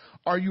bride?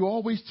 Are you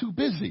always too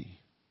busy?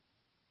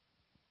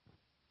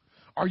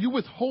 Are you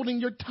withholding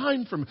your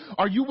time from him?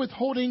 Are you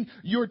withholding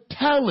your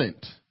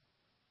talent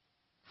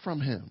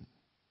from him?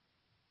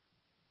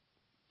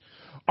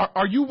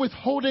 Are you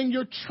withholding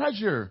your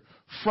treasure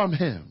from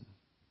him?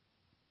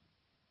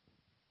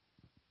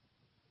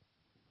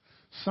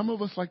 Some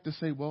of us like to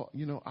say, well,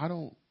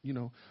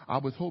 I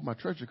withhold my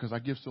treasure because I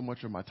give so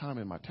much of my time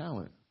and my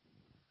talent.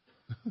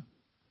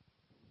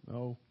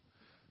 No,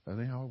 that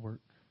ain't how it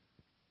works.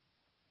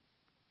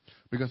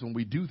 Because when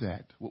we do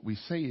that, what we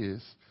say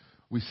is,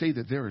 we say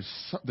that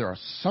there are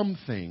some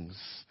things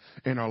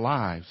in our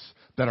lives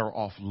that are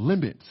off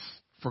limits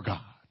for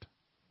God.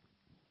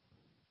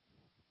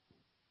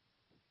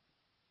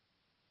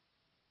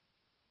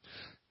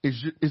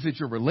 Is it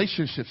your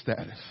relationship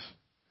status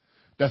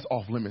that's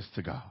off limits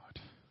to God?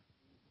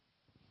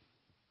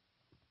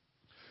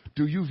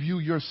 Do you view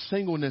your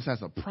singleness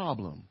as a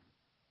problem?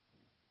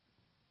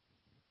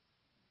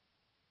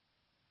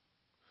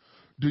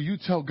 Do you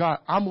tell God,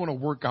 I'm going to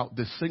work out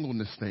this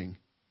singleness thing?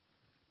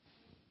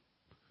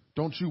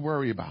 Don't you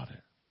worry about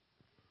it.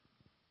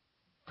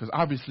 Because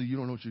obviously you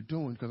don't know what you're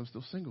doing because I'm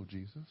still single,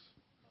 Jesus.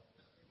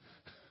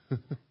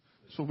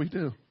 That's what we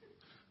do.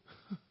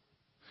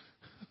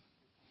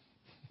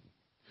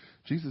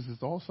 Jesus is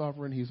all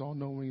sovereign, he's all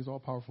knowing, he's all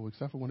powerful,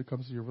 except for when it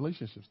comes to your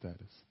relationship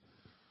status.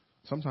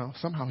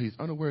 Somehow he's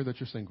unaware that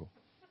you're single.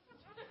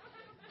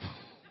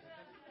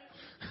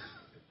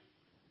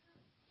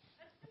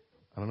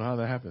 I don't know how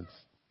that happens.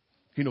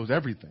 He knows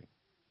everything.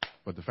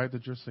 But the fact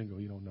that you're single,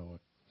 you don't know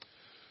it.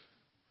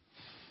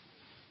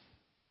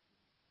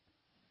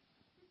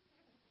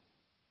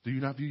 Do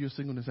you not view your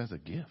singleness as a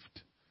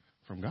gift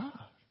from God?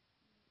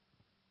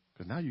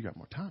 Because now you got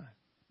more time.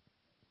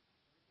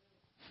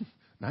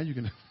 Now you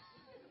can...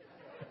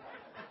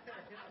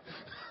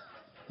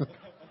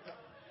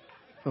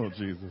 Oh,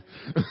 Jesus.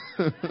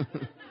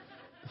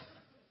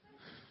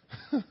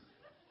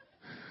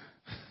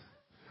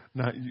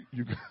 Now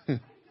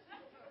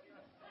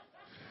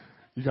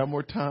you got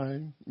more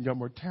time, you got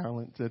more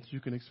talent that you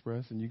can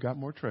express, and you got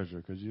more treasure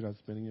because you're not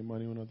spending your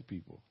money on other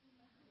people.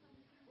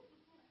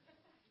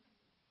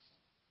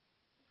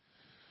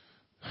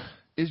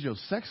 Is your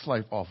sex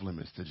life off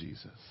limits to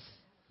Jesus?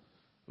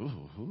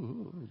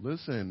 Ooh,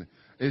 listen,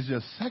 is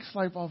your sex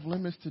life off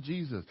limits to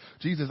Jesus?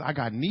 Jesus, I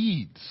got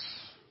needs.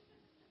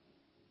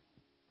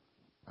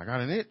 I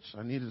got an itch.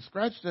 I need to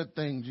scratch that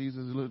thing,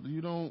 Jesus.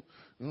 You don't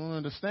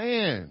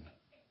understand.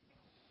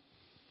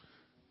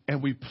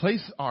 And we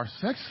place our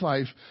sex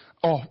life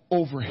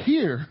over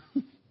here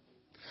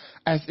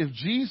as if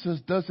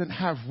Jesus doesn't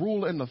have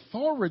rule and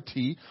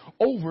authority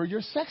over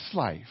your sex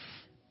life.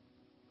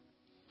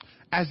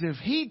 As if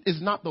he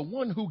is not the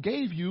one who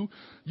gave you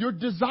your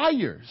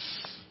desires.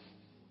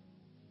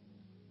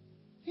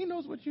 He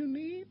knows what you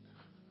need.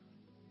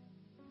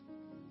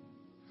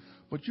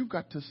 But you've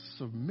got to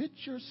submit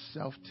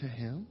yourself to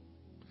him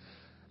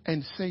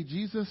and say,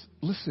 Jesus,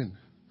 listen,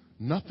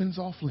 nothing's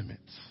off limits.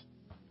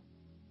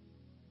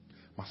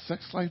 My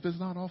sex life is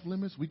not off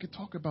limits. We could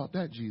talk about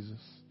that, Jesus.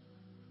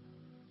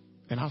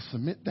 And I'll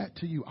submit that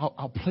to you.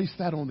 I'll place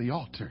that on the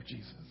altar,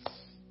 Jesus.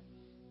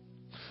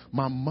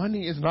 My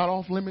money is not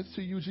off limits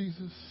to you,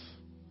 Jesus.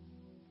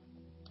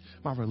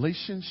 My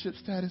relationship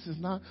status is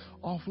not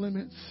off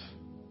limits.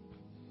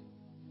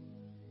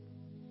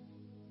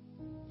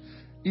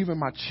 Even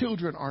my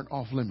children aren't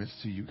off limits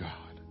to you,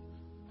 God.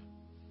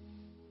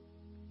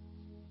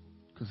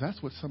 Because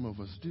that's what some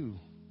of us do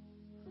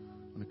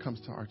when it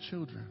comes to our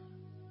children.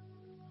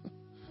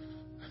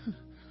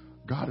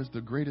 God is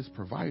the greatest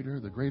provider,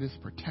 the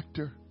greatest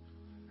protector,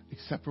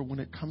 except for when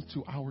it comes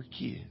to our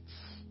kids.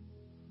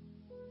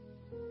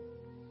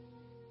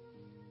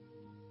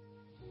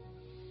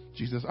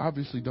 Jesus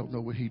obviously don't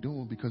know what he's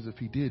doing, because if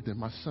he did, then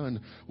my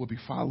son would be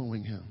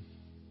following him.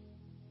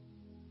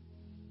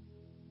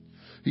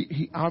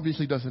 He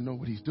obviously doesn't know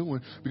what he's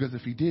doing, because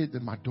if he did,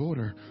 then my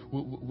daughter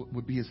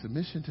would be in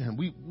submission to him.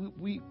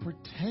 We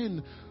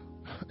pretend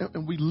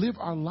and we live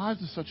our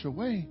lives in such a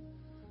way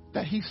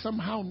that he's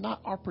somehow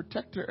not our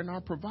protector and our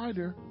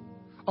provider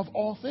of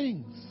all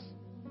things.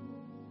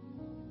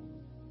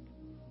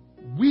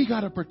 We got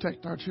to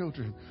protect our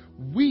children.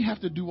 We have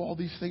to do all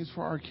these things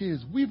for our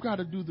kids. We've got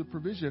to do the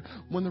provision,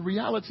 when the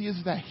reality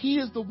is that he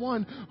is the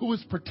one who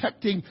is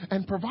protecting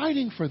and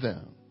providing for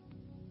them.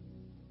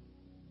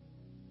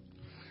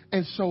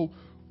 And so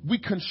we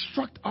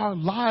construct our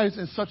lives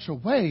in such a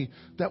way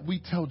that we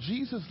tell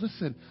Jesus,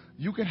 listen,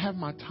 you can have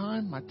my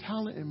time, my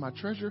talent, and my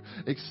treasure,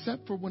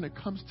 except for when it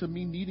comes to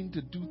me needing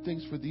to do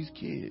things for these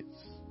kids.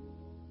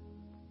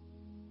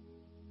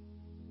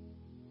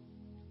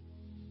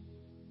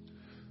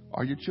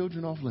 Are your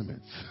children off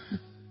limits?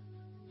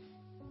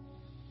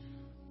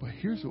 But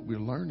here's what we're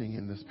learning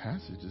in this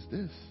passage is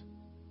this,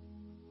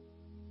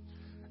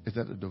 is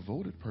that a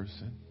devoted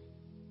person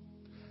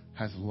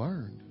has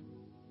learned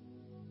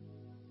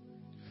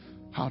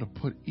how to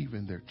put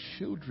even their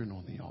children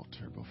on the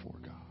altar before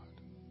God.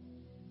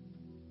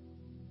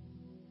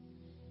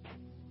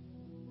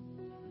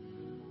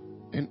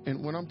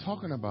 And what I'm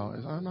talking about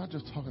is, I'm not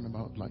just talking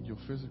about like your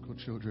physical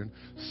children.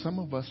 Some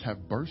of us have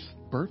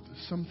birthed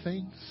some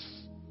things.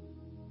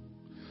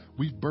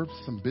 We've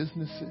birthed some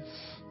businesses.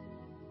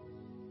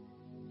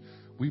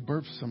 We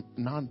birthed some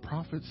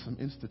nonprofits, some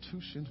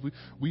institutions.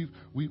 We've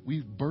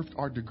birthed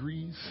our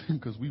degrees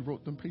because we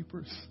wrote them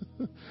papers.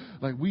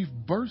 Like, we've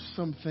birthed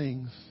some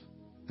things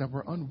that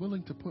we're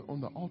unwilling to put on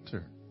the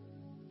altar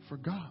for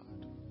God.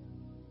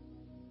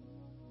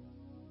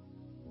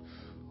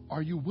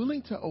 Are you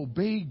willing to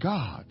obey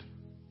God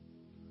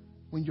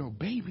when your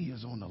baby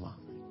is on the line?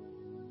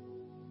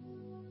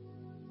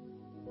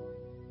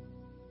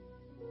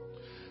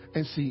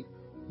 And see,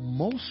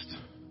 most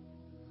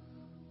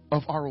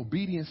of our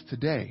obedience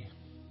today,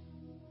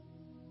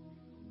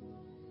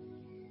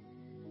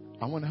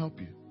 I want to help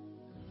you.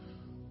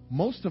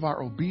 Most of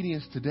our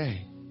obedience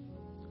today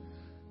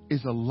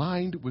is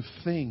aligned with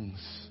things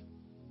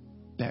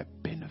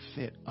that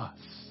benefit us.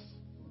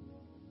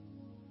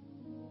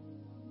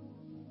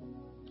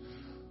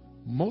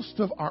 Most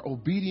of our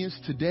obedience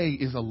today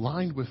is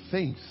aligned with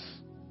things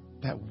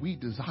that we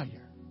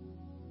desire.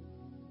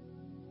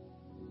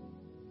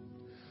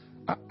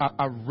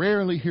 I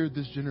rarely hear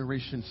this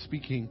generation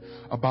speaking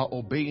about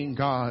obeying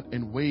God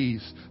in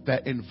ways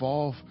that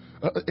involve,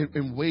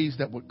 in ways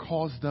that would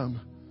cause them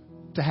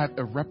to have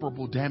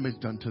irreparable damage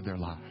done to their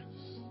lives.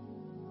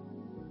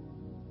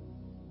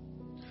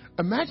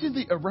 Imagine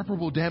the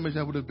irreparable damage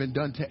that would have been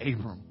done to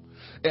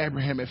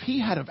Abraham, if he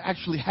had have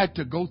actually had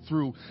to go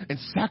through and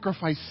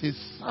sacrifice his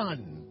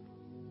son.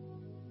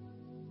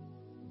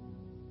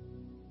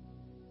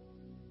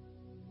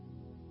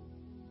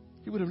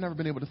 He would have never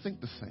been able to think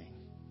the same.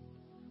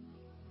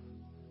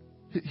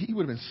 He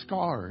would have been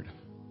scarred.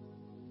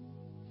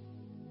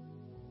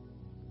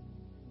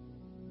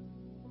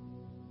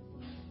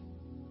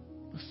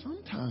 But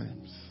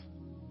sometimes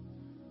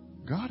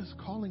God is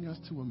calling us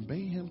to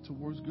obey him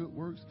towards good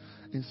works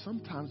in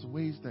sometimes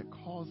ways that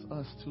cause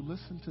us to,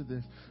 listen to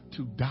this,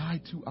 to die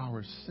to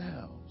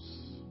ourselves.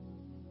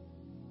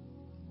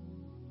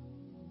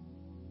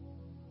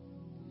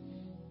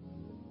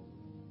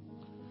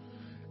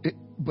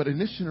 But in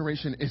this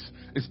generation,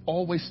 it's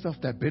always stuff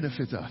that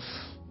benefits us.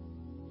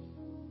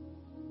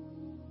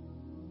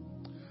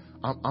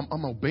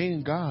 I'm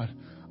obeying God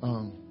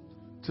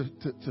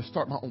to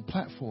start my own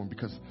platform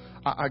because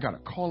I got a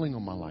calling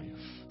on my life.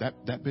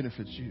 That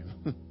benefits you.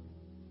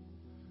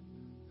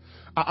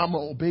 I'm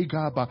going to obey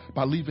God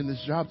by leaving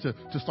this job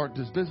to start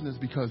this business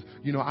because,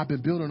 I've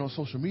been building on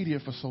social media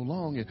for so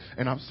long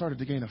and I've started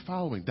to gain a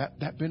following.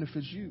 That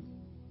benefits you.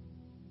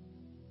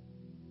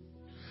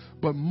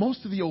 But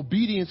most of the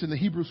obedience in the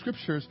Hebrew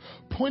scriptures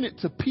pointed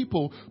to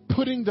people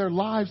putting their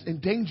lives in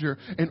danger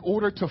in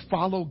order to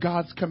follow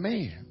God's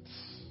commands.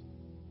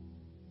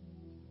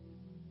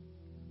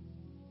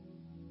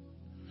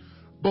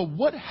 But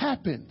what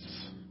happens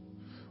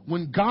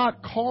when God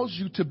calls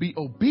you to be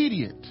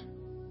obedient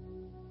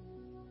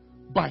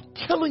by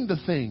killing the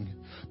thing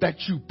that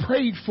you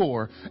prayed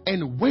for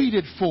and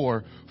waited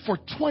for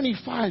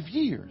 25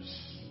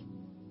 years?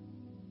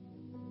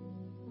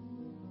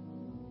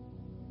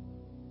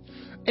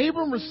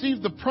 Abram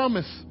received the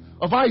promise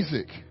of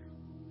Isaac,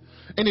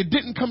 and it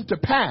didn't come to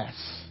pass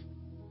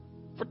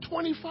for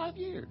 25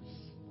 years.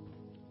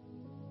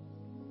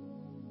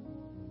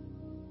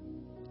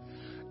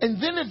 And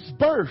then it's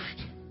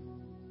birthed,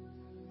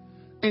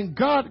 and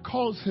God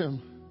calls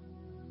him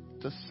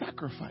to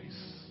sacrifice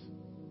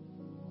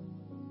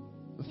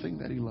the thing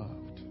that he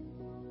loved.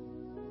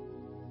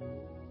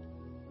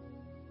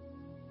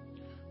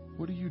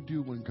 What do you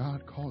do when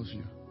God calls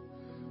you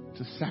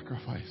to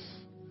sacrifice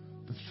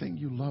the thing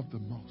you love the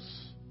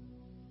most,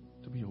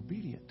 to be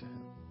obedient to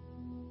him?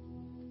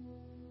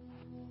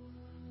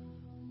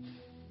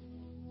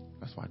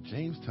 That's why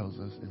James tells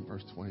us in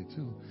verse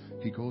 22,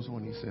 he goes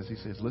on, he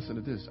says, listen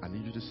to this. I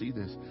need you to see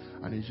this.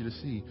 I need you to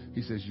see.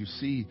 He says, you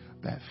see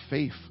that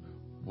faith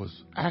was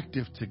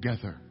active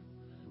together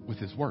with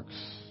his works.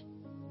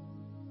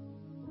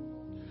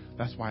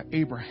 That's why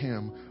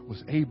Abraham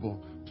was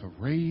able to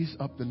raise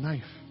up the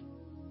knife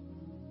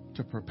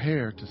to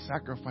prepare to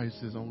sacrifice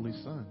his only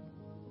son.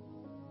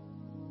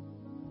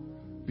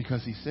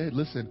 Because he said,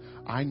 listen,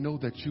 I know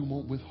that you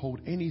won't withhold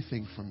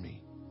anything from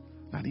me,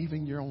 not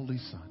even your only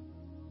son.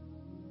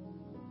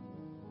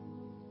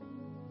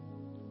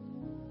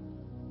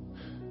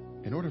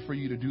 In order for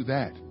you to do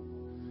that,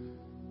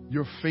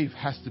 your faith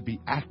has to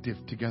be active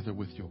together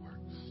with your works.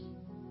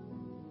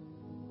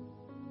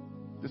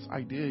 This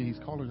idea, he's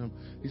calling them,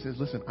 he says,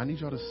 listen, I need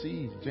y'all to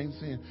see, James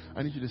saying,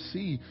 I need you to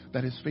see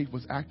that his faith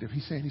was active.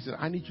 He said,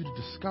 I need you to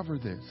discover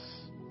this.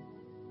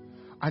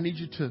 I need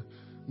you to,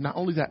 not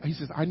only that, he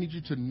says, I need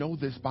you to know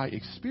this by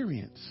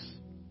experience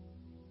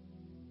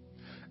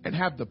and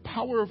have the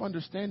power of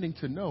understanding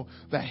to know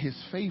that his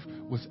faith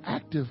was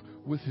active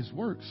with his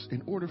works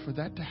in order for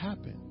that to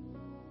happen.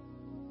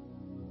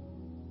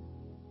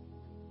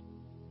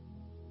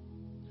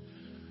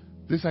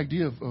 This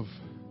idea of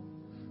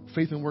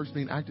faith and works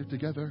being active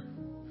together,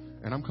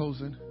 and I'm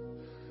closing,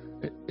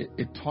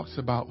 it talks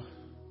about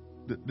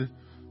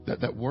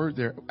that word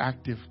there,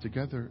 active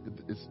together.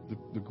 It's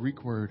the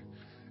Greek word.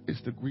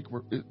 It's the Greek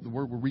word, the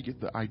word where we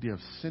get the idea of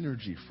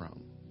synergy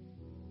from.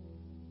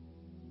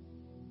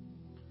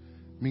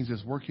 It means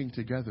it's working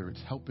together,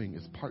 it's helping,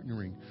 it's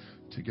partnering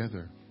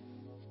together.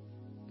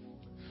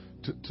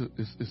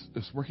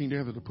 It's working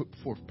together to put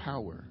forth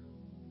power.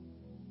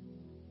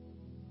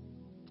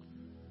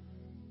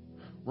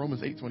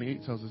 Romans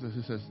 8:28 tells us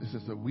this. It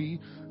says that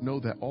we know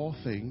that all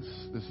things,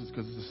 this is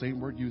because it's the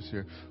same word used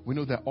here, we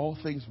know that all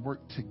things work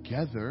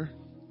together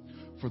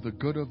for the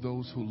good of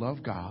those who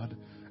love God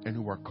and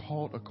who are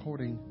called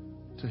according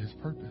to his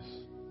purpose.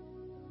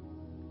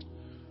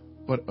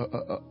 But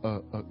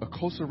a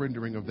closer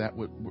rendering of that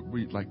would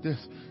read like this,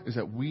 is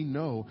that we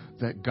know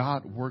that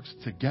God works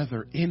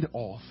together in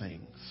all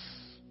things.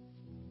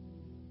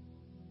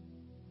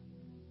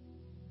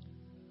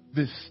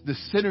 This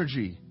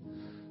synergy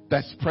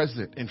that's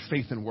present in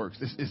faith and works.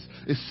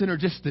 It's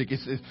synergistic.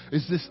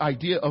 It's this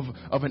idea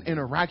of an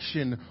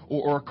interaction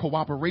or a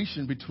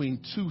cooperation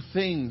between two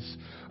things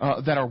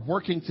that are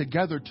working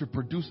together to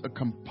produce a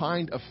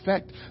combined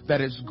effect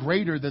that is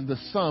greater than the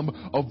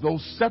sum of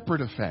those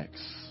separate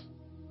effects.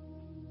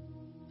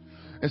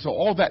 And so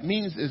all that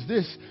means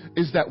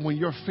is that when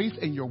your faith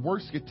and your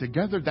works get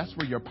together, that's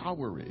where your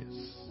power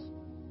is.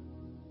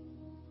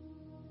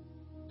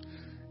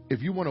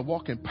 If you want to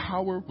walk in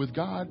power with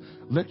God,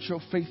 let your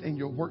faith and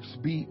your works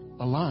be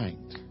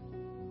aligned.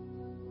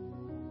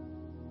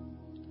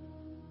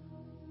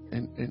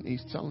 And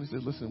he's telling me, he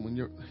says, listen, when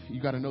you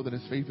got to know that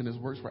his faith and his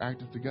works were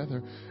active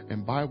together,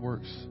 and by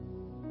works,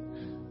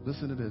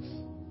 listen to this,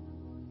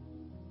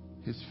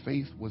 his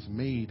faith was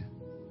made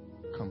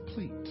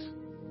complete.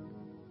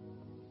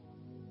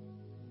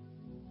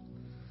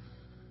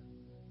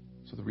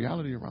 So the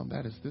reality around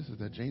that is this, is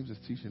that James is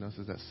teaching us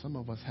is that some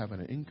of us have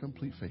an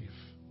incomplete faith.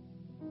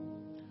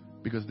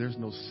 Because there's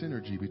no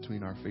synergy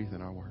between our faith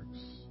and our works.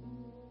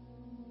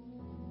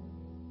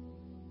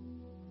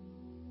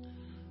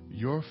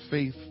 Your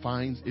faith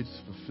finds its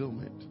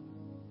fulfillment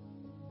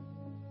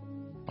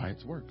by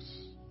its works.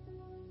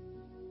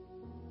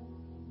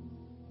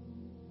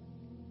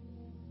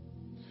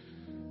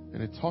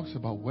 And it talks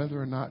about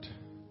whether or not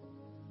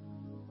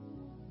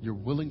you're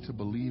willing to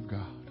believe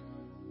God.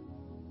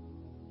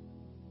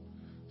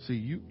 See,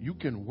 you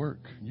can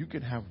work. You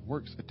can have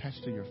works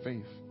attached to your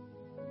faith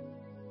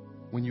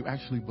when you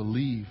actually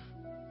believe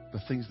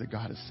the things that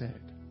God has said.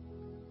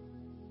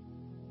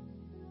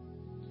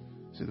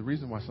 See, the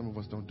reason why some of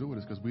us don't do it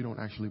is because we don't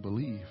actually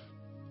believe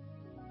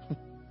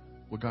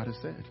what God has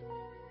said.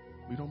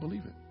 We don't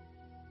believe it.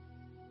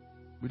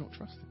 We don't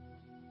trust it.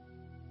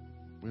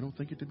 We don't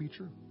think it to be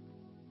true.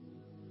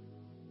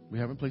 We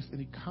haven't placed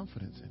any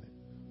confidence in it.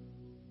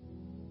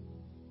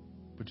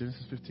 But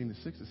Genesis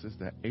 15:6, it says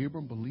that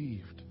Abram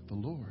believed the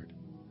Lord,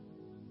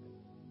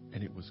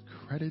 and it was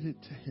credited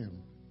to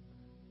him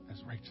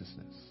as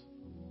righteousness.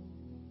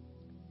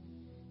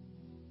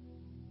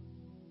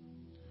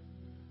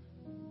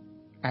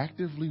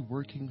 Actively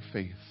working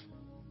faith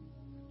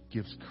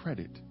gives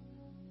credit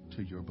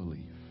to your belief.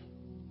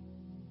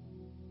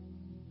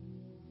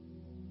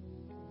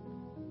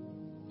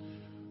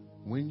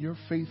 When your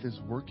faith is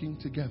working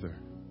together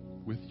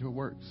with your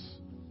works,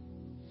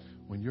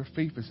 when your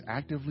faith is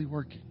actively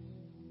working,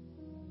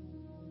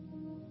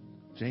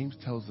 James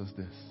tells us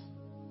this,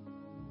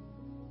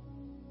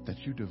 that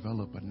you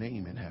develop a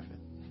name in heaven.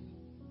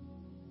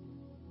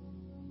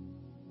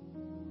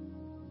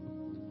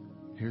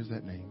 Here's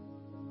that name.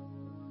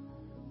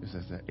 It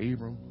says that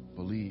Abram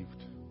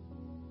believed,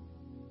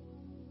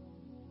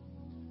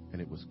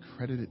 and it was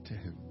credited to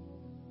him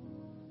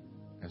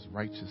as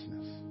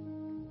righteousness,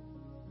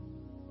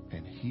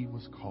 and he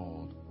was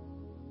called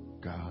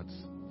God's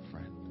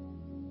friend.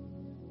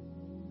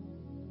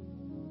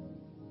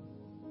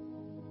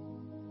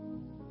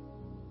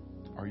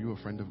 Are you a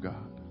friend of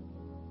God?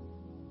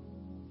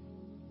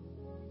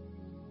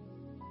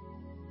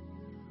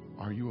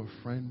 Are you a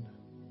friend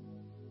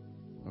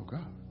of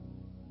God?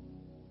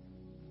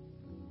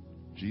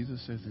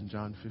 Jesus says in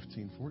John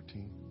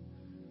 15:14,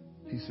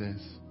 he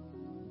says,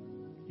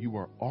 you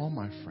are all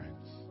my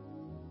friends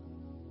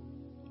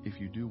if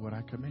you do what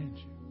I command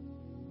you.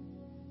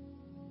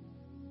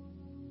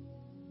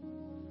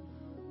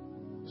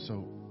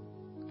 So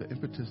the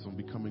impetus on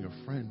becoming a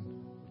friend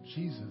of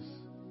Jesus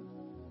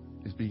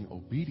is being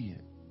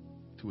obedient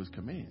to his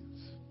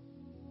commands.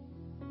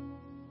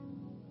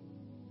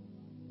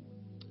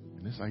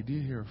 And this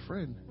idea here of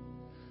friend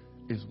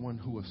is one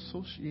who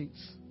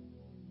associates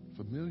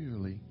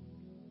familiarly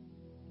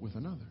with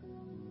another.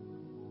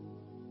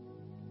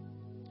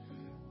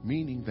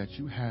 Meaning that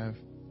you have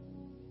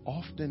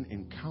often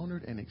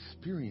encountered and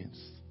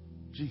experienced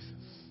Jesus.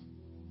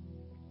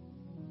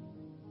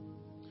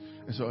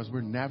 And so as we're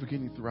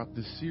navigating throughout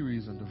this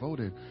series on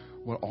Devoted,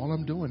 well, all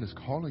I'm doing is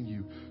calling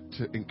you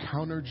to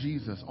encounter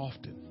Jesus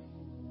often.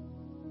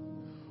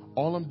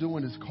 All I'm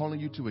doing is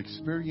calling you to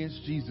experience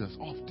Jesus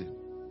often.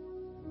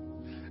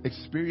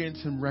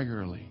 Experience him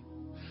regularly.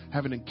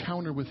 Have an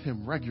encounter with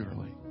him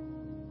regularly.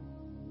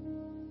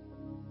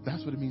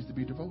 That's what it means to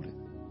be devoted.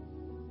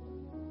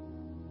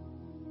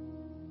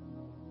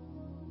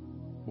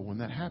 But when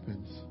that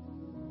happens,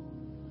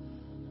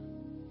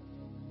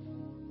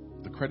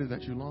 the credit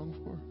that you long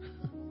for,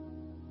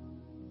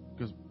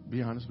 because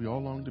be honest, we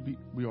all long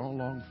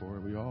for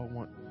it. We all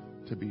want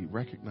to be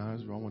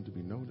recognized. We all want to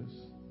be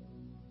noticed.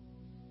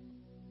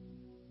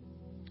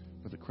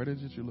 But the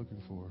credit that you're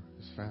looking for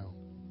is found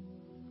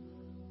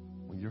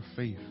when your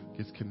faith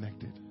gets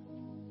connected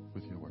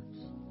with your works.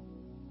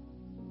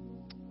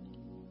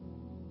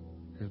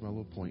 Here's my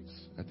little points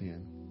at the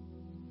end.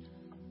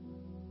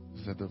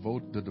 Is that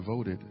the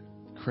devoted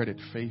credit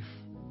faith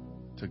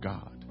to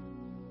God.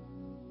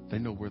 They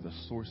know where the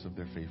source of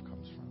their faith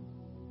comes from.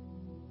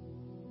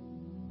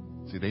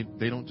 See,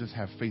 they don't just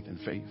have faith in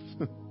faith.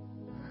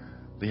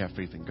 They have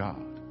faith in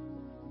God.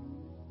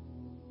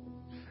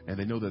 And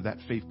they know that that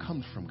faith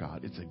comes from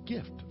God. It's a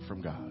gift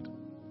from God.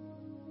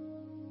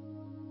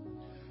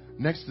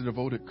 Next, the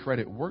devoted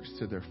credit works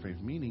to their faith,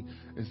 meaning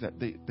is that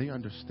they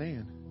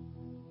understand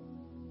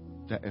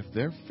that if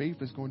their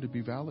faith is going to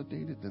be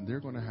validated, then they're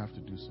going to have to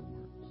do some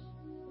works.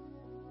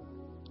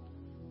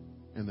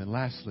 And then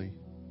lastly,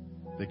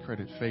 they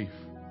credit faith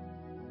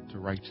to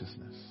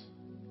righteousness.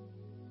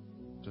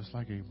 Just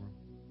like Abram,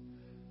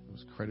 it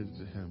was credited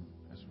to him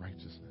as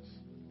righteousness.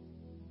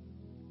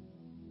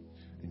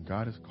 And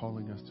God is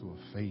calling us to a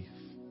faith.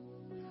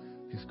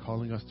 He's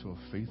calling us to a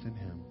faith in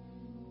him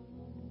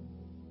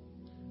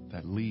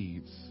that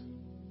leads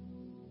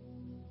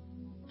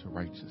to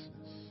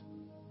righteousness.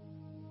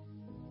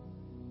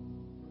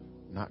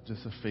 Not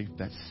just a faith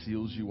that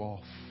seals you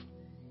off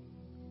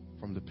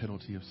from the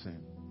penalty of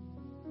sin,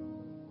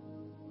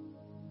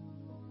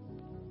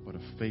 but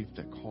a faith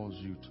that calls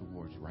you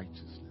towards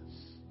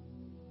righteousness,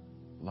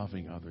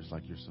 loving others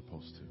like you're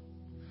supposed to,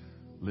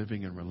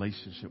 living in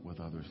relationship with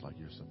others like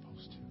you're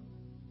supposed to.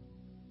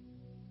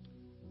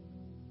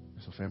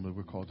 So family,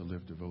 we're called to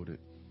live devoted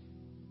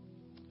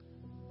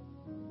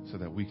so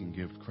that we can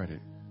give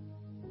credit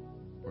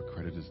where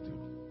credit is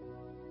due.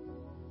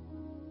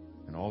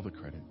 And all the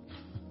credit,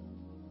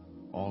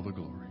 all the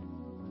glory,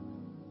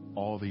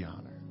 all the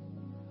honor,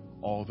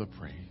 all the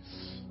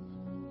praise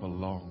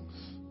belongs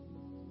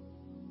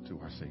to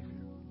our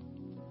Savior.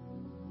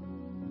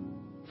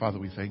 Father,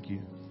 we thank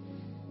you.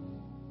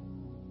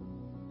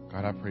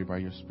 God, I pray by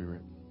your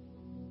Spirit,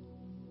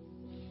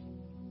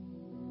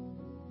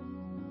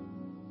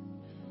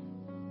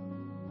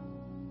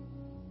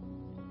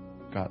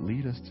 God,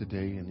 lead us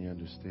today in the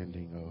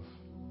understanding of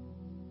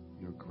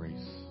your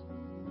grace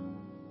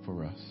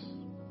for us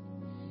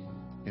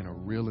in a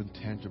real and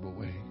tangible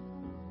way,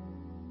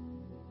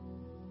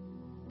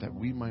 that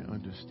we might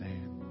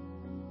understand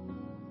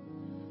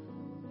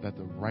that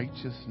the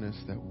righteousness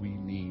that we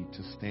need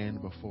to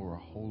stand before a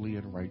holy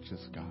and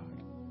righteous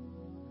God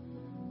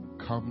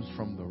comes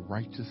from the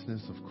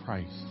righteousness of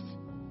Christ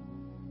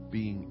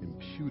being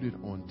imputed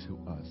onto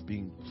us,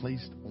 being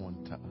placed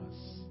onto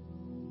us,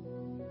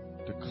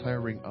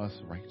 declaring us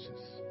righteous.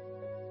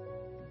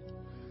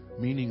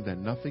 Meaning that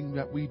nothing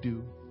that we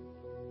do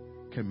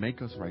can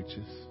make us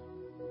righteous,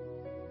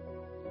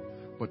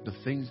 but the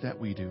things that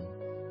we do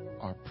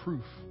are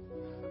proof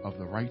of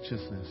the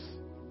righteousness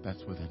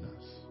that's within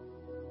us.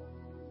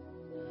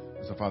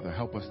 So, Father,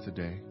 help us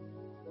today.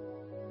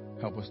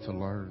 Help us to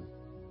learn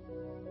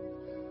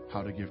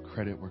how to give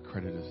credit where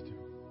credit is due.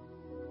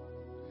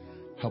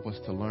 Help us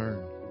to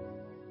learn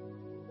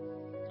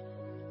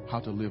how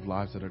to live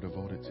lives that are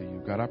devoted to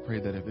you. God, I pray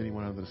that if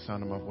anyone under the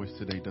sound of my voice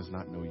today does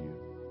not know you,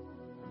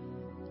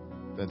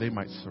 that they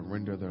might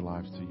surrender their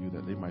lives to you,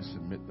 that they might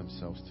submit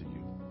themselves to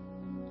you.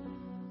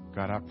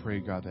 God, I pray,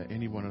 God, that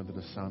anyone under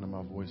the sound of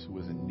my voice who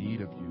is in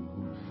need of you,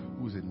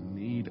 who is in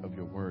need of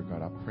your word,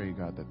 God, I pray,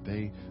 God, that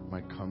they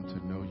might come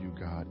to know you,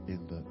 God,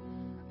 in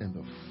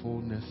the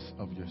fullness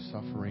of your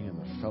suffering and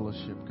the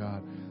fellowship,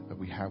 God, that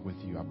we have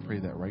with you. I pray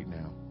that right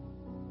now.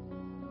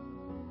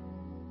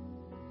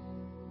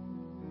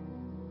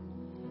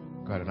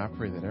 God, and I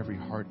pray that every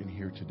heart in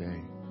here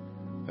today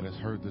that has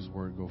heard this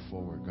word go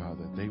forward, God,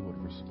 that they would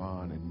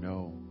respond and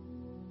know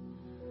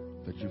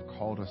that you've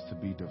called us to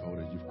be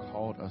devoted. You've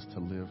called us to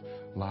live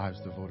lives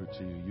devoted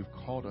to you. You've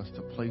called us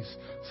to place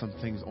some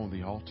things on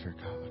the altar,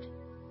 God.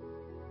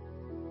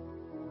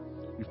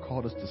 You've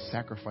called us to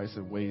sacrifice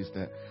in ways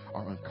that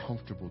are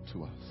uncomfortable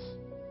to us.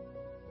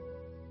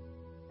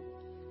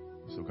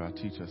 So, God,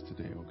 teach us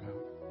today, oh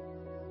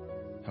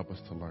God. Help us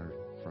to learn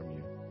from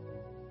you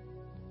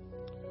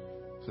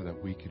so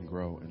that we can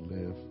grow and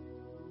live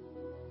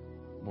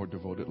more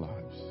devoted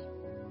lives.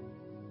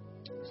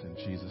 It's in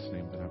Jesus'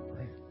 name that I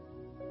pray.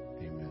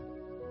 Amen.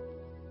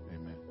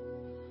 Amen.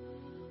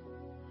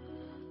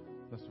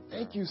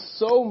 Thank you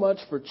so much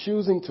for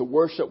choosing to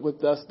worship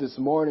with us this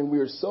morning. We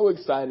are so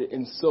excited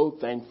and so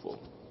thankful.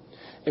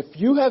 If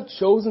you have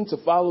chosen to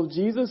follow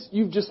Jesus,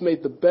 you've just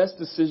made the best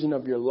decision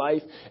of your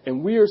life,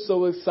 and we are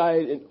so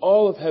excited, and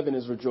all of heaven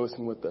is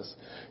rejoicing with us.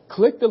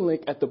 Click the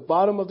link at the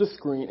bottom of the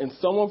screen, and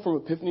someone from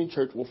Epiphany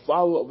Church will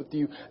follow up with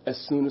you as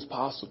soon as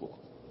possible.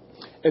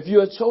 If you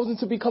have chosen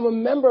to become a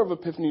member of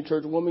Epiphany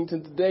Church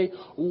Wilmington today,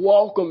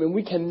 welcome, and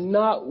we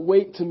cannot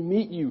wait to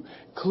meet you.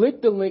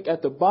 Click the link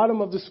at the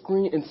bottom of the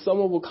screen, and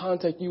someone will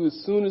contact you as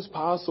soon as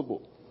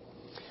possible.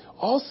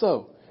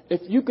 Also,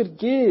 if you could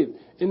give,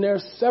 and there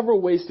are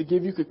several ways to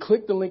give. You could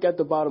click the link at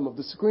the bottom of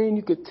the screen.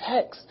 You could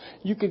text.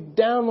 You could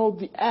download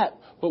the app.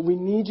 But we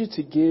need you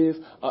to give.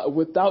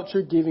 Without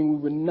your giving, we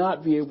would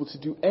not be able to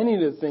do any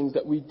of the things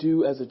that we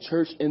do as a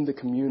church in the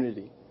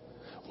community.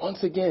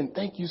 Once again,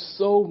 thank you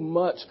so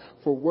much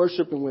for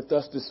worshiping with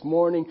us this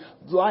morning.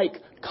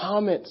 Like,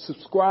 comment,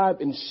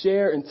 subscribe, and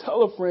share, and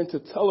tell a friend to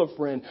tell a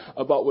friend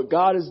about what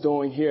God is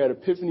doing here at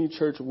Epiphany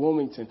Church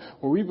Wilmington,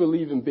 where we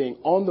believe in being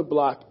on the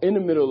block in the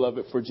middle of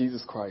it for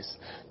Jesus Christ.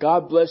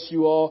 God bless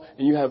you all,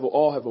 and you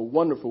all have a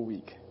wonderful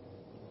week.